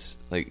kids?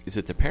 Like, is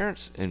it the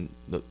parents? And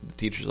the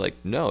teacher's like,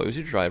 no, it was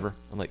your driver.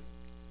 I'm like,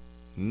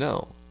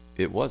 no,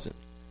 it wasn't.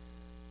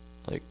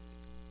 Like,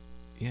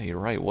 yeah, you're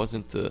right. It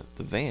wasn't the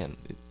van.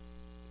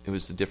 It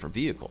was a different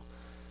vehicle.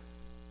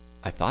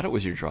 I thought it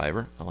was your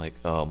driver. I'm like,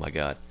 oh my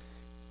God,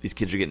 these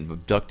kids are getting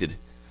abducted.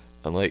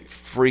 I'm like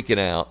freaking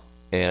out.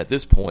 And at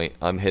this point,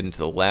 I'm heading to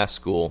the last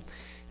school,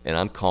 and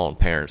I'm calling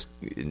parents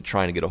and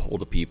trying to get a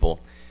hold of people.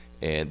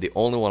 And the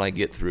only one I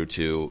get through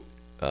to,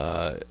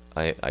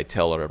 I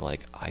tell her, I'm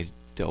like, I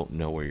don't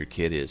know where your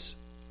kid is.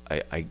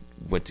 I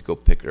went to go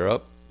pick her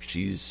up.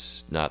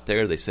 She's not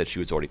there. They said she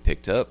was already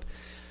picked up,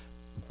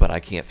 but I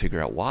can't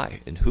figure out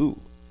why and who.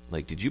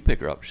 Like, did you pick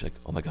her up? She's like,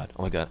 oh my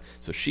God.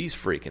 So she's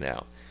freaking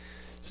out.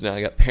 So now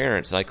I got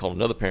parents, and I called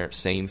another parent,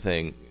 same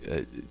thing.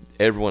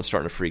 Everyone's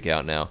starting to freak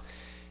out now.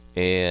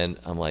 And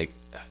I'm like,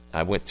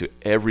 I went to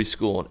every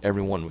school, and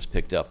everyone was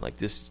picked up. I'm like,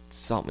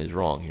 something is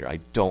wrong here. I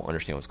don't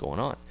understand what's going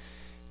on.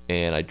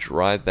 And I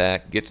drive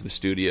back, get to the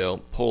studio,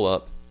 pull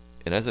up,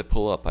 and as I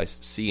pull up, I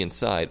see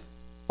inside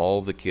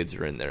all the kids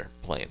are in there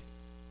playing.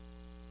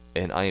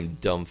 And I am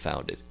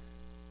dumbfounded.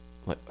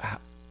 I'm like,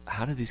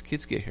 how did these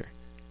kids get here?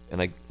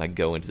 And I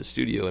go into the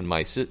studio, and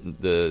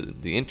the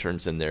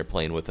intern's in there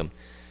playing with them.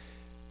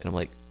 And I'm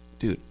like,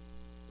 dude,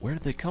 where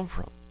did they come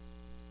from?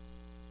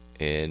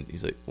 And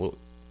he's like, well,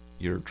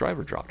 your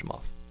driver dropped them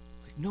off.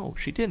 I'm like, no,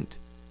 she didn't.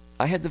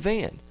 I had the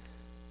van.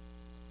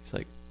 He's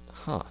like,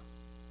 huh.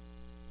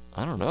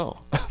 I don't know.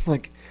 I'm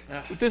like,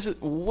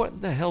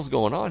 what the hell's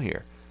going on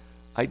here?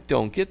 I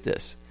don't get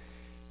this.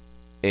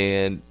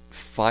 And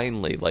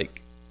finally,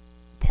 like,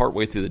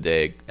 partway through the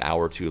day, an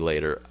hour or two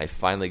later, I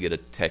finally get a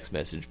text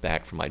message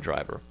back from my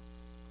driver.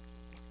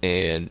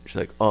 And she's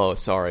like, oh,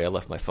 sorry, I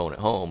left my phone at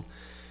home.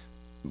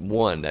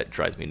 One, that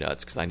drives me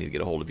nuts because I need to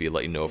get a hold of you,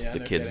 let you know if the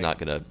kid's not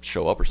going to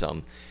show up or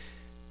something.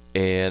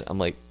 And I'm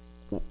like,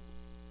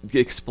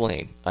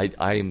 explain.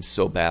 I am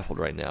so baffled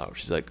right now.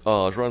 She's like,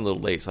 oh, I was running a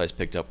little late, so I just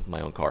picked up with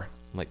my own car.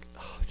 I'm like,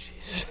 oh,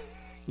 jeez.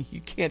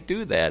 You can't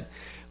do that.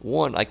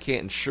 One, I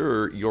can't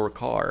insure your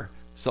car.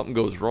 Something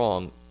goes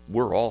wrong,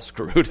 we're all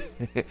screwed.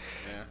 Yeah.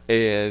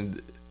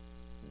 And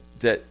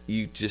that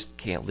you just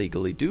can't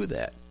legally do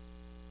that.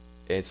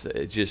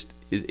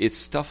 It's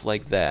stuff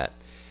like that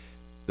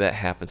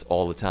happens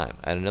all the time.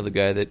 I had another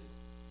guy that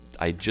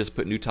I just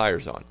put new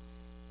tires on,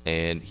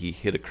 and he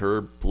hit a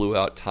curb, blew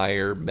out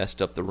tire,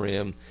 messed up the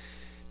rim,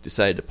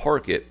 decided to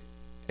park it,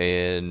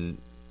 and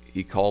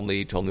he called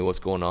me, told me what's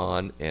going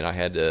on, and I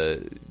had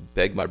to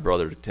beg my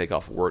brother to take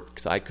off work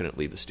because I couldn't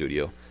leave the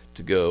studio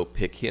to go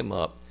pick him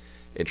up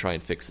and try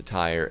and fix the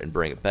tire and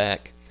bring it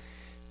back.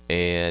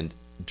 And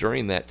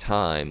during that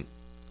time,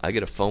 I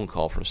get a phone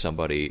call from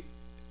somebody,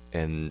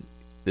 and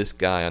this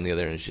guy on the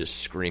other end is just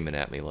screaming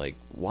at me like,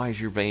 why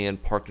is your van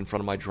parked in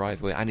front of my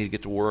driveway? I need to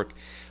get to work.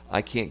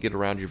 I can't get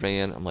around your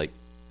van. I'm like,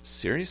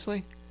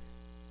 seriously?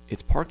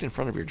 It's parked in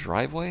front of your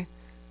driveway?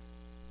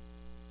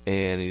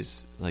 And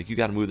he's like, you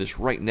got to move this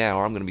right now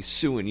or I'm going to be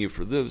suing you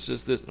for this.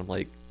 And I'm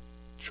like,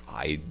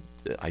 I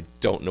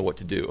don't know what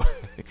to do.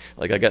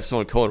 Like, I got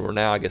someone coming over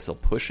now. I guess they'll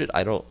push it.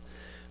 I don't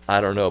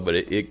know. But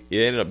it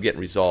ended up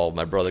getting resolved.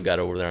 My brother got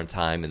over there on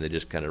time, and they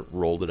just kind of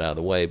rolled it out of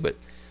the way. But,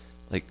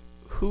 like,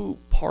 who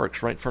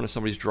parks right in front of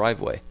somebody's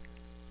driveway?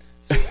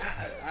 So,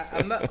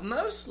 I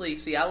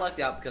mostly, I lucked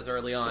out because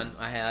early on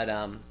I had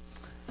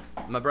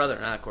my brother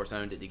and I, of course,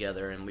 owned it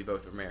together, and we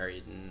both were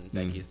married, and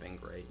Becky's been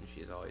great, and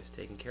she's always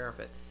taken care of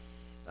it.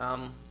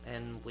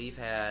 And we've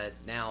had,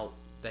 now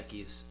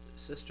Becky's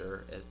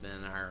sister has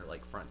been our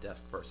like front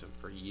desk person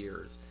for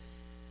years.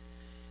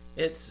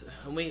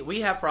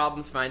 We have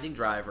problems finding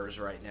drivers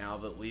right now,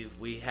 but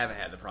we haven't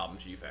had the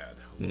problems you've had.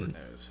 Lord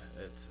knows.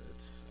 It's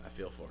I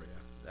feel for you.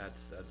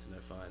 That's no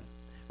fun.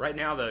 Right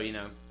now though,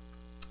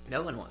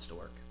 no one wants to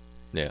work.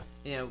 Yeah.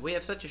 We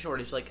have such a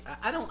shortage. Like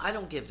I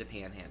don't give to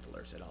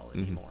panhandlers at all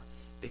anymore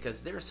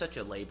because there's such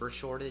a labor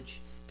shortage.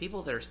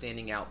 People that are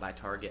standing out by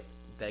Target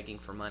begging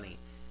for money.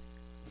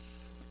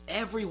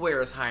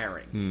 Everywhere is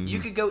hiring. You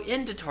could go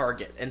into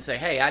Target and say,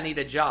 hey, I need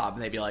a job.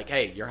 And they'd be like,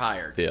 hey, you're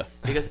hired. Yeah.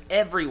 Because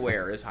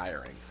everywhere is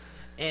hiring.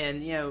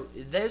 And,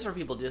 those are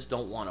people who just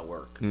don't want to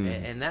work.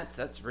 And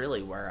that's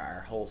really where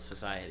our whole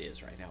society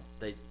is right now.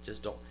 They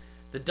just don't.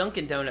 The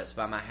Dunkin' Donuts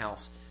by my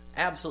house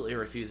absolutely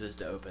refuses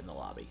to open the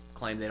lobby,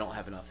 claim they don't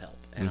have enough help.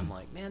 And I'm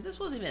like, man, this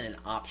wasn't even an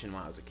option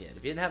when I was a kid.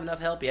 If you didn't have enough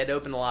help, you had to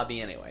open the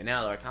lobby anyway.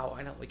 Now they're like, oh,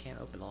 why don't we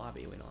can't open the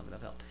lobby? We don't have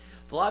enough help.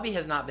 The lobby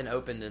has not been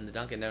opened in the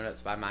Dunkin'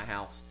 Donuts by my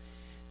house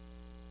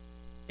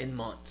in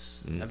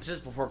months.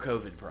 Just before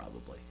COVID,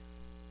 probably.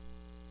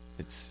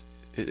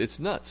 It's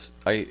nuts.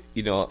 I've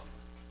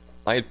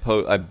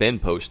been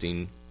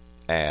posting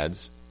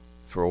ads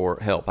for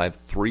help. I have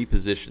 3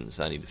 positions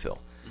I need to fill,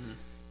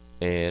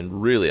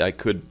 and really, I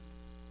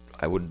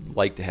would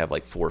like to have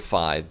like 4 or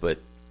 5, but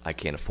I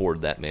can't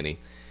afford that many.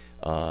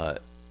 But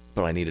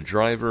I need a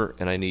driver,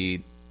 and I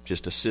need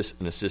just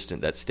an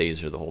assistant that stays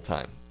there the whole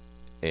time.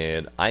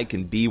 And I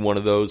can be one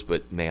of those,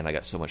 but man, I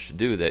got so much to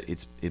do that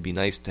it'd be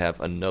nice to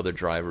have another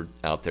driver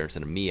out there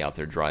instead of me out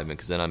there driving,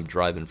 because then I'm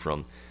driving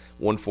from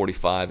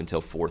 1:45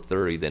 until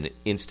 4:30. Then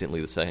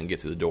instantly, the second I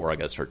get through the door, I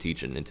got to start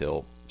teaching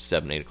until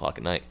 7, 8 o'clock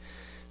at night.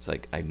 It's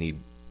like I need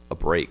a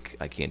break.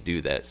 I can't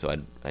do that. So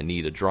I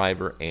need a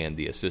driver and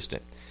the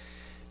assistant.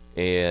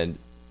 And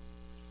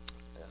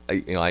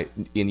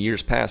in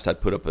years past,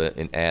 I'd put up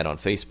an ad on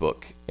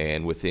Facebook,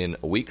 and within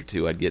a week or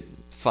two, I'd get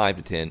 5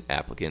 to 10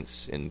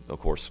 applicants, and of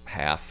course,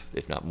 half,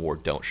 if not more,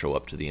 don't show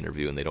up to the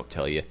interview, and they don't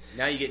tell you.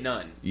 Now you get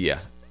none. Yeah,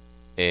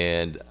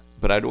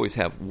 but I'd always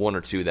have one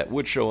or two that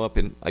would show up,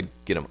 and I'd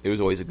get them. It was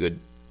always a good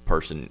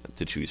person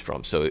to choose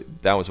from, so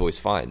that was always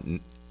fine.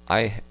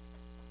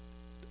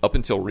 Up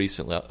until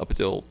recently, up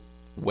until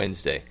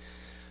Wednesday,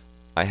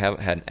 I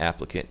haven't had an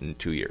applicant in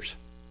 2 years,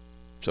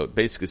 so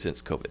basically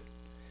since COVID.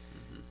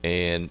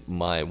 And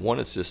my one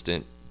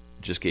assistant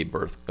just gave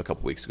birth a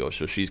couple weeks ago,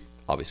 so she's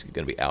obviously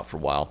going to be out for a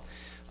while,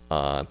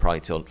 probably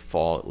until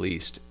fall at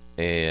least.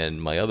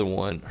 And my other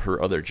one,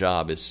 her other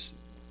job is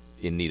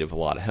in need of a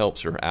lot of help,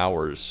 so her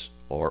hours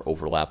are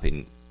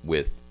overlapping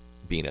with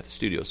being at the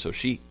studio, so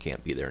she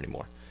can't be there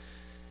anymore.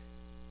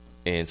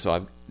 And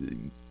so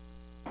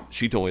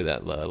she told me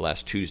that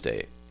last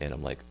Tuesday, and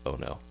I'm like, oh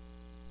no.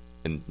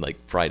 And like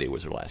Friday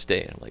was her last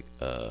day, and I'm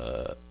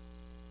like,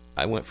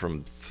 I went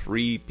from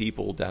 3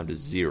 people down to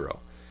 0.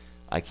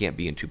 I can't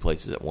be in 2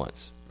 places at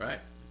once. Right.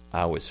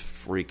 I was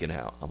freaking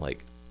out. I'm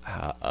like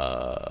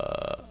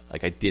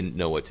I didn't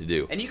know what to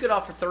do. And you could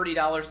offer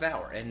 $30 an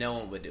hour, and no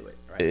one would do it,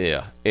 right?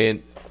 Yeah.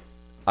 And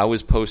I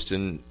was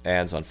posting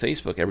ads on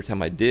Facebook. Every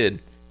time I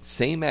did,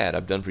 same ad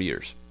I've done for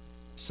years.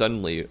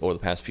 Suddenly, over the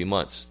past few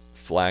months,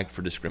 flagged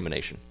for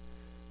discrimination.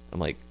 I'm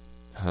like,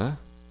 huh?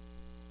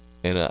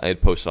 And I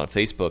had posted on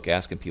Facebook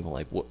asking people,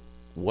 like,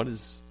 what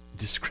is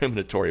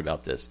discriminatory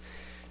about this?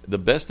 The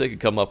best they could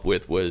come up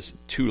with was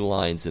 2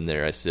 lines in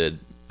there. I said,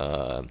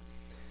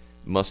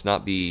 must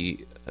not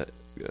be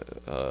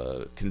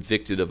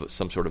convicted of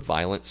some sort of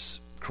violence,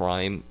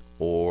 crime,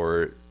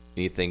 or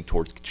anything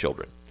towards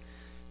children.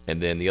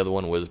 And then the other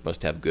one was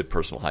must have good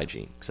personal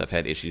hygiene, because I've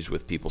had issues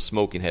with people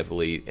smoking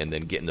heavily and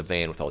then getting in a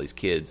van with all these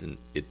kids, and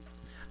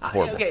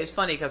horrible. Okay, it's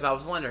funny because I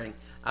was wondering.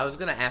 I was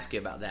going to ask you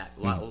about that.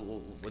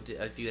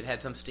 If you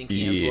had some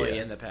stinky employee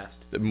in the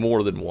past.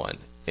 More than one.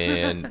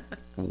 And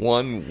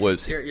one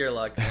was... Your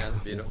luck, man.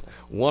 That's beautiful.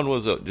 One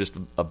was just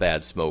a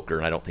bad smoker,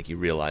 and I don't think he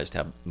realized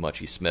how much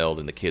he smelled,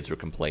 and the kids were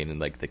complaining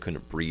like they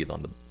couldn't breathe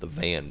on the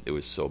van. It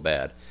was so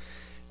bad.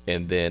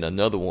 And then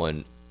another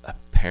one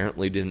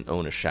apparently didn't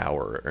own a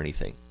shower or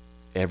anything.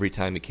 Every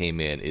time he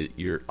came in,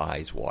 your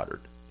eyes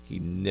watered. He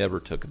never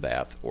took a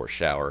bath or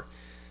shower.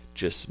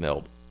 Just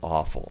smelled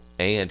awful.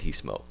 And he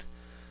smoked.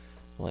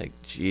 Like,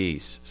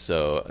 geez.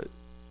 So,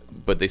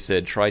 but they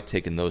said, try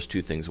taking those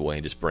 2 things away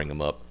and just bring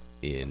them up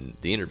in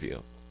the interview.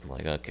 I'm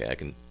like, okay, I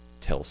can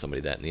tell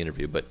somebody that in the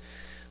interview. But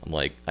I'm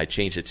like, I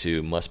changed it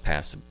to must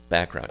pass a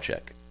background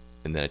check.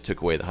 And then I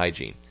took away the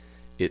hygiene.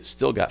 It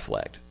still got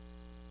flagged.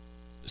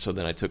 So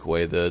then I took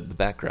away the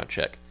background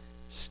check.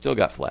 Still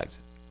got flagged.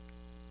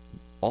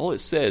 All it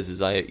says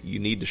is you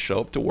need to show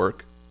up to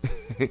work.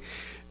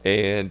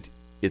 And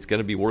it's going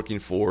to be working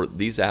for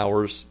these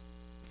hours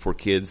for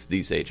kids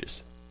these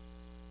ages.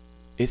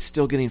 It's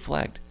still getting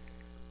flagged.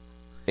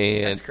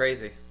 And that's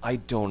crazy. I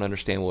don't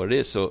understand what it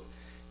is. So,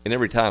 and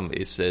every time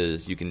it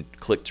says you can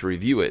click to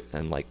review it,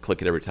 and like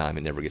click it every time,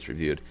 it never gets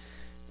reviewed.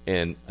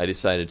 And I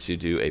decided to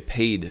do a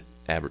paid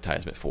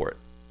advertisement for it.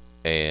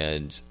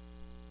 And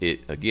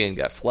it again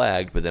got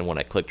flagged, but then when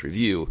I clicked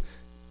review,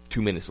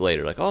 2 minutes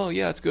later, like, oh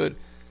yeah, it's good.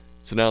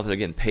 So now that they're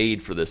getting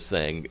paid for this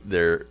thing,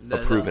 they're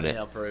approving it.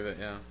 They'll approve it,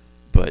 yeah.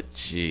 But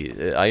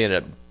gee, I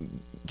ended up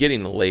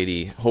getting a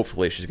lady.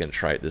 Hopefully she's going to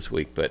try it this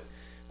week, but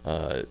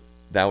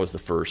that was the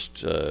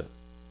first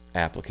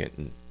applicant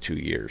in 2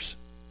 years.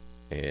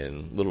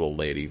 And little old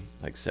lady,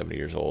 like 70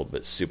 years old,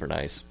 but super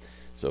nice.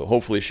 So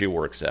hopefully she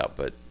works out,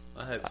 but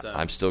I hope so.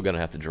 I'm still going to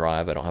have to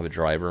drive. I don't have a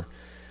driver.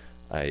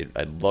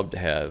 I'd love to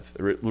have,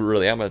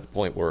 really, I'm at the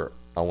point where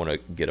I want to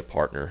get a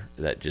partner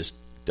that just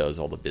does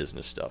all the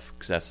business stuff,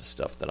 because that's the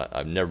stuff that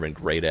I've never been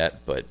great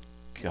at, but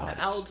God.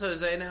 How old's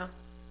Jose now?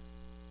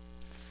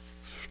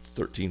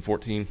 13,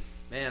 14.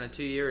 Man, in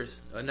 2 years,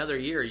 another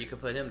year, you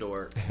could put him to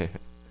work.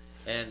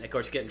 And, of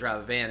course, you can't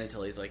drive a van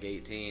until he's like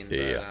 18.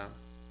 Yeah.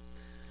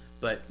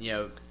 But you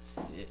know,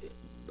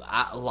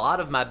 a lot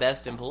of my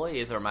best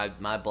employees are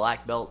my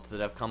black belts that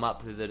have come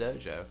up through the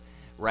dojo.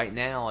 Right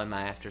now, in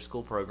my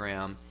after-school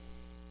program,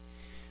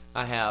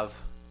 I have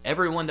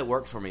everyone that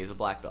works for me is a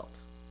black belt.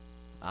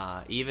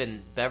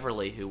 Even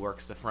Beverly, who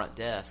works the front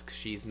desk,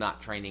 she's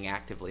not training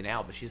actively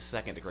now, but she's a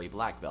second-degree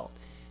black belt.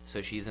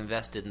 So she's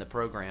invested in the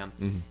program.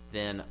 Mm-hmm.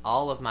 Then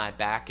all of my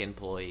back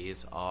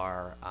employees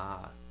are,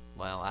 I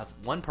have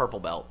 1 purple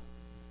belt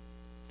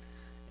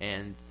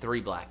and 3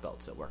 black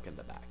belts that work in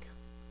the back.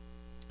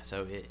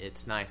 So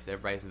it's nice that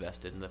everybody's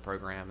invested in the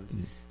program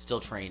and still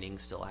training,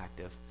 still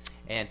active.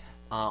 And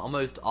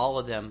almost all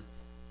of them,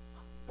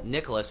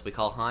 Nicholas, we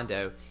call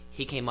Hondo,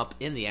 he came up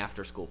in the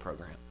after-school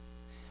program.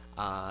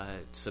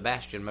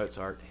 Sebastian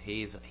Mozart,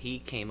 he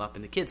came up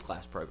in the kids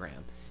class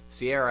program.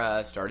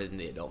 Sierra started in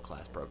the adult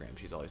class program.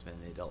 She's always been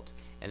in the adults.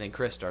 And then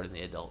Chris started in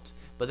the adults.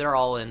 But they're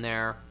all in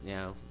their,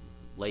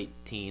 late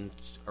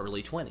teens,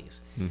 early 20s,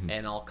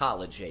 and all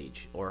college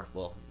age. Or,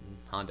 well,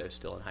 Hondo's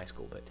still in high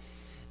school, but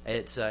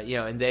it's,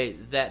 and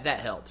that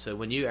helps. So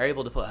when you are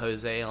able to put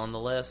Jose on the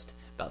list,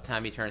 about the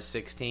time he turns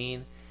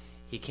 16,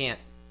 he can't,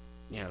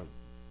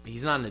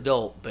 he's not an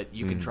adult, but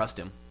you can trust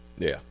him.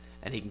 Yeah.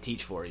 And he can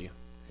teach for you.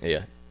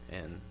 Yeah.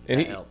 And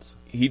that helps.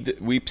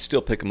 We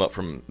still pick him up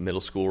from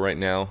middle school right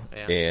now,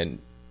 and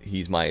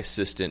he's my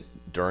assistant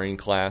during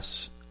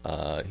class.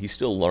 He's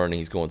still learning.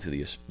 He's going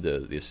through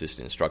the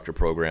assistant instructor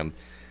program,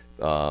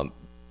 but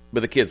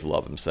the kids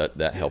love him, so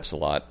that helps a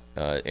lot.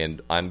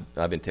 And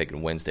I've been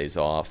taking Wednesdays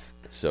off,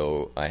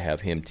 so I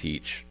have him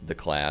teach the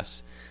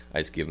class. I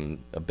just give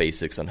him a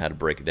basics on how to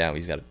break it down.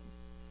 He's got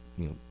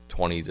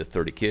 20 to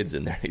 30 kids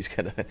in there he's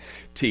got to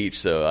teach.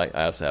 So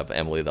I also have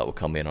Emily that will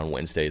come in on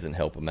Wednesdays and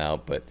help him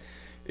out. But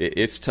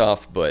it's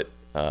tough, but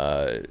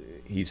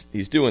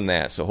he's doing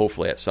that. So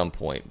hopefully at some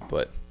point,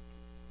 but.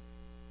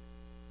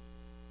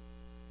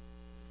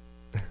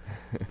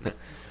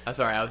 I'm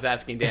sorry, I was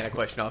asking Dan a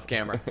question off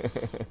camera.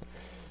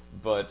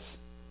 But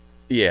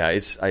yeah,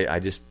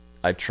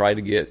 I've tried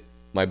to get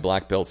my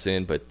black belts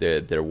in, but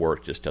their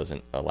work just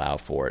doesn't allow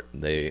for it.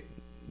 They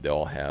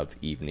all have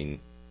evening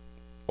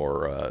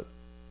or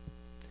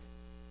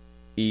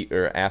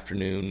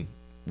afternoon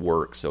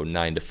work, so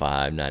 9 to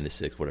 5, 9 to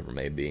 6, whatever it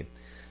may be.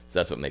 So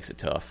that's what makes it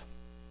tough.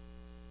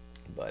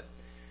 But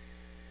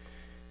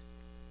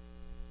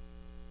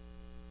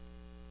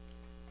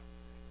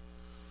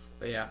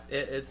yeah,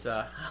 it's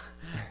I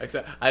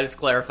just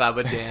clarified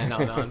with Dan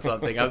on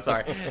something. I'm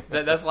sorry.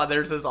 That's why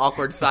there's this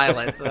awkward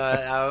silence.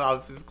 I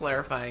was just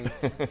clarifying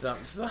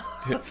something.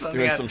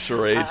 Doing some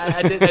charades.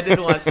 I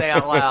didn't want to say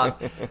out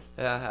loud.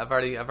 I've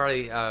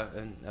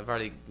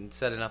already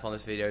said enough on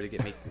this video to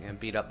get me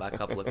beat up by a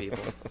couple of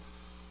people.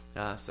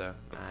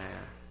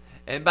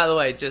 And by the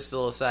way, just a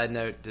little side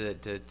note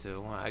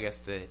to I guess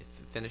to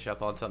finish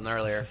up on something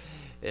earlier.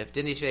 If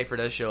Denny Schaefer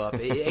does show up,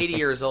 80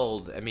 years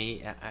old, I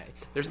mean,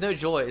 there's no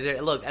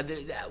joy. Look,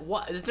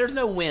 there's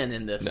no win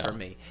in this for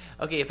me.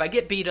 Okay, if I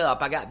get beat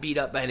up, I got beat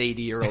up by an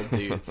 80-year-old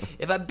dude.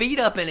 If I beat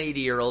up an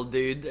 80-year-old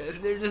dude,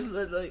 they're just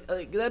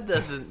like that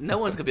doesn't. No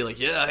one's gonna be like,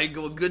 yeah, hey,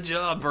 good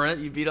job,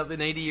 Brent. You beat up an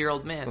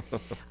 80-year-old man.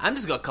 I'm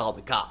just gonna call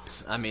the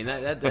cops. I mean,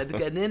 at the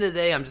end of the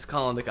day, I'm just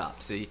calling the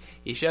cops. See,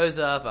 he shows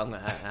up.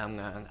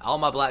 I'm all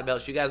my black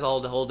belts. You guys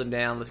all hold him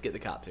down. Let's get the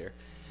cops here.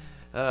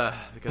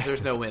 Because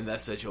there's no win in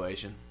that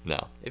situation.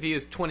 No. If he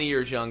was 20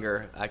 years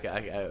younger,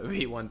 I would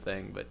be one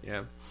thing, but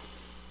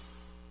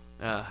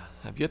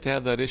I've yet to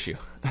have that issue.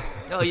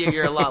 Oh,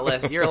 you're a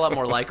lot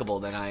more likable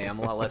than I am,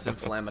 a lot less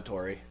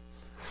inflammatory.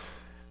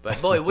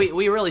 But boy,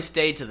 we really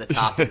stayed to the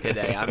topic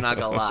today. I'm not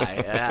gonna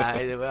lie.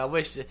 I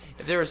wish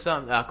if there was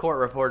some court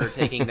reporter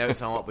taking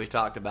notes on what we've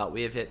talked about,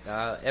 we have hit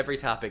every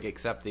topic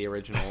except the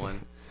original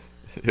one.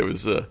 It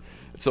was.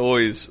 It's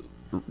always.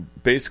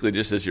 Basically,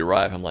 just as you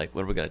arrive, I'm like,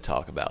 what are we going to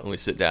talk about? And we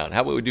sit down.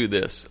 How about we do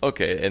this?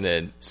 Okay, and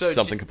then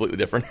something completely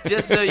different.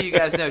 Just so you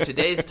guys know,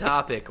 today's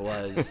topic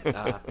was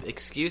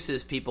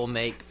excuses people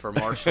make for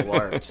martial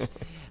arts.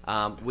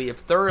 We have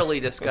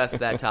thoroughly discussed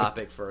that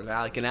topic for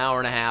like an hour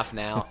and a half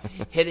now,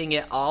 hitting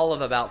it all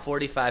of about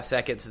 45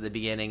 seconds at the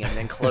beginning and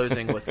then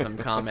closing with some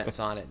comments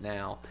on it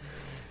now.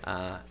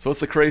 So what's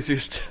the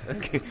craziest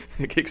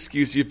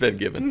excuse you've been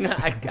given?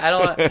 I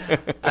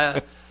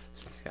don't...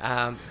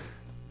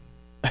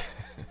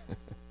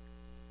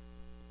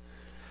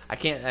 I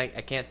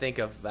can't think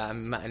of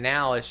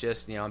now. It's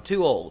just I'm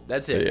too old.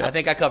 That's it. Yeah. I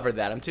think I covered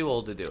that. I'm too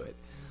old to do it.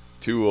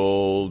 Too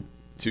old.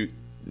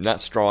 Not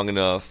strong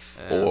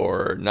enough,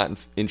 or not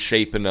in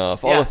shape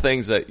enough. All the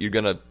things that you're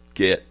gonna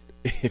get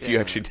if you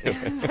actually do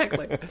it.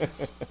 Exactly.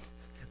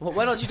 Well,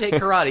 why don't you take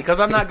karate?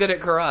 Because I'm not good at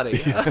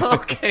karate.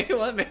 Okay,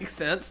 well that makes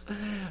sense.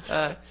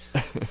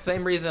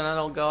 Same reason I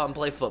don't go out and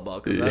play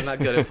football because I'm not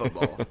good at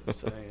football. So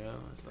it's like,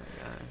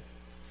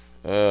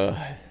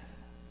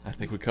 I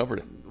think we covered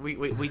it.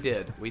 We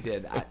did.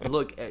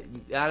 Look,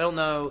 I don't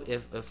know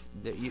if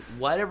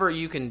whatever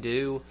you can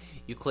do,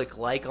 you click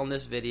like on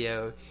this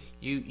video,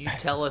 you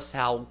tell us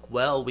how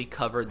well we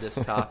covered this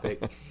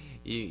topic.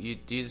 You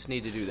just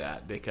need to do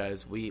that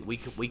because we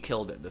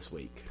killed it this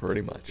week.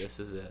 Pretty much. This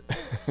is it.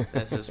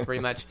 This is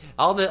pretty much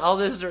all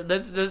this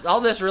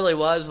really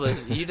was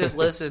you just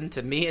listened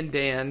to me and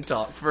Dan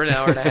talk for an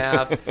hour and a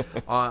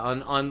half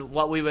on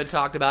what we would have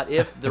talked about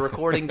if the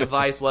recording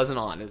device wasn't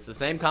on. It's the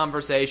same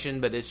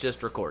conversation, but it's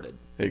just recorded.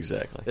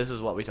 Exactly. This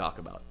is what we talk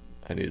about.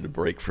 I needed a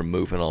break from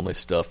moving all my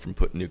stuff, from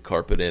putting new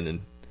carpet in,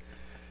 and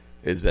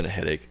it's been a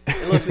headache.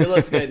 It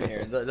looks good in here.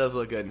 It does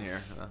look good in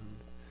here.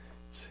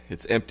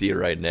 It's empty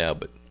right now,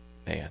 but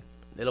man,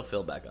 it'll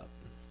fill back up.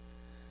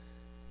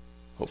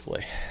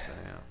 Hopefully. So,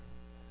 yeah.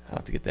 I'll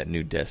have to get that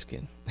new desk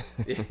in.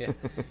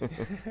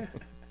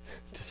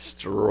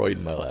 Destroyed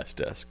my last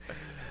desk.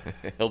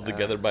 Held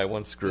together by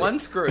one screw. One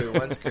screw,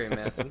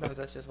 man. Sometimes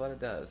that's just what it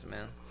does,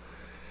 man.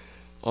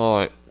 All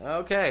right.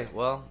 Okay,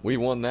 well. We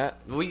won that.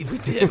 We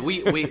did.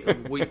 We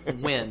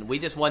win. We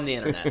just won the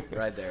internet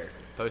right there.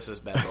 Post this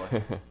bad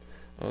boy.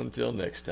 Until next time.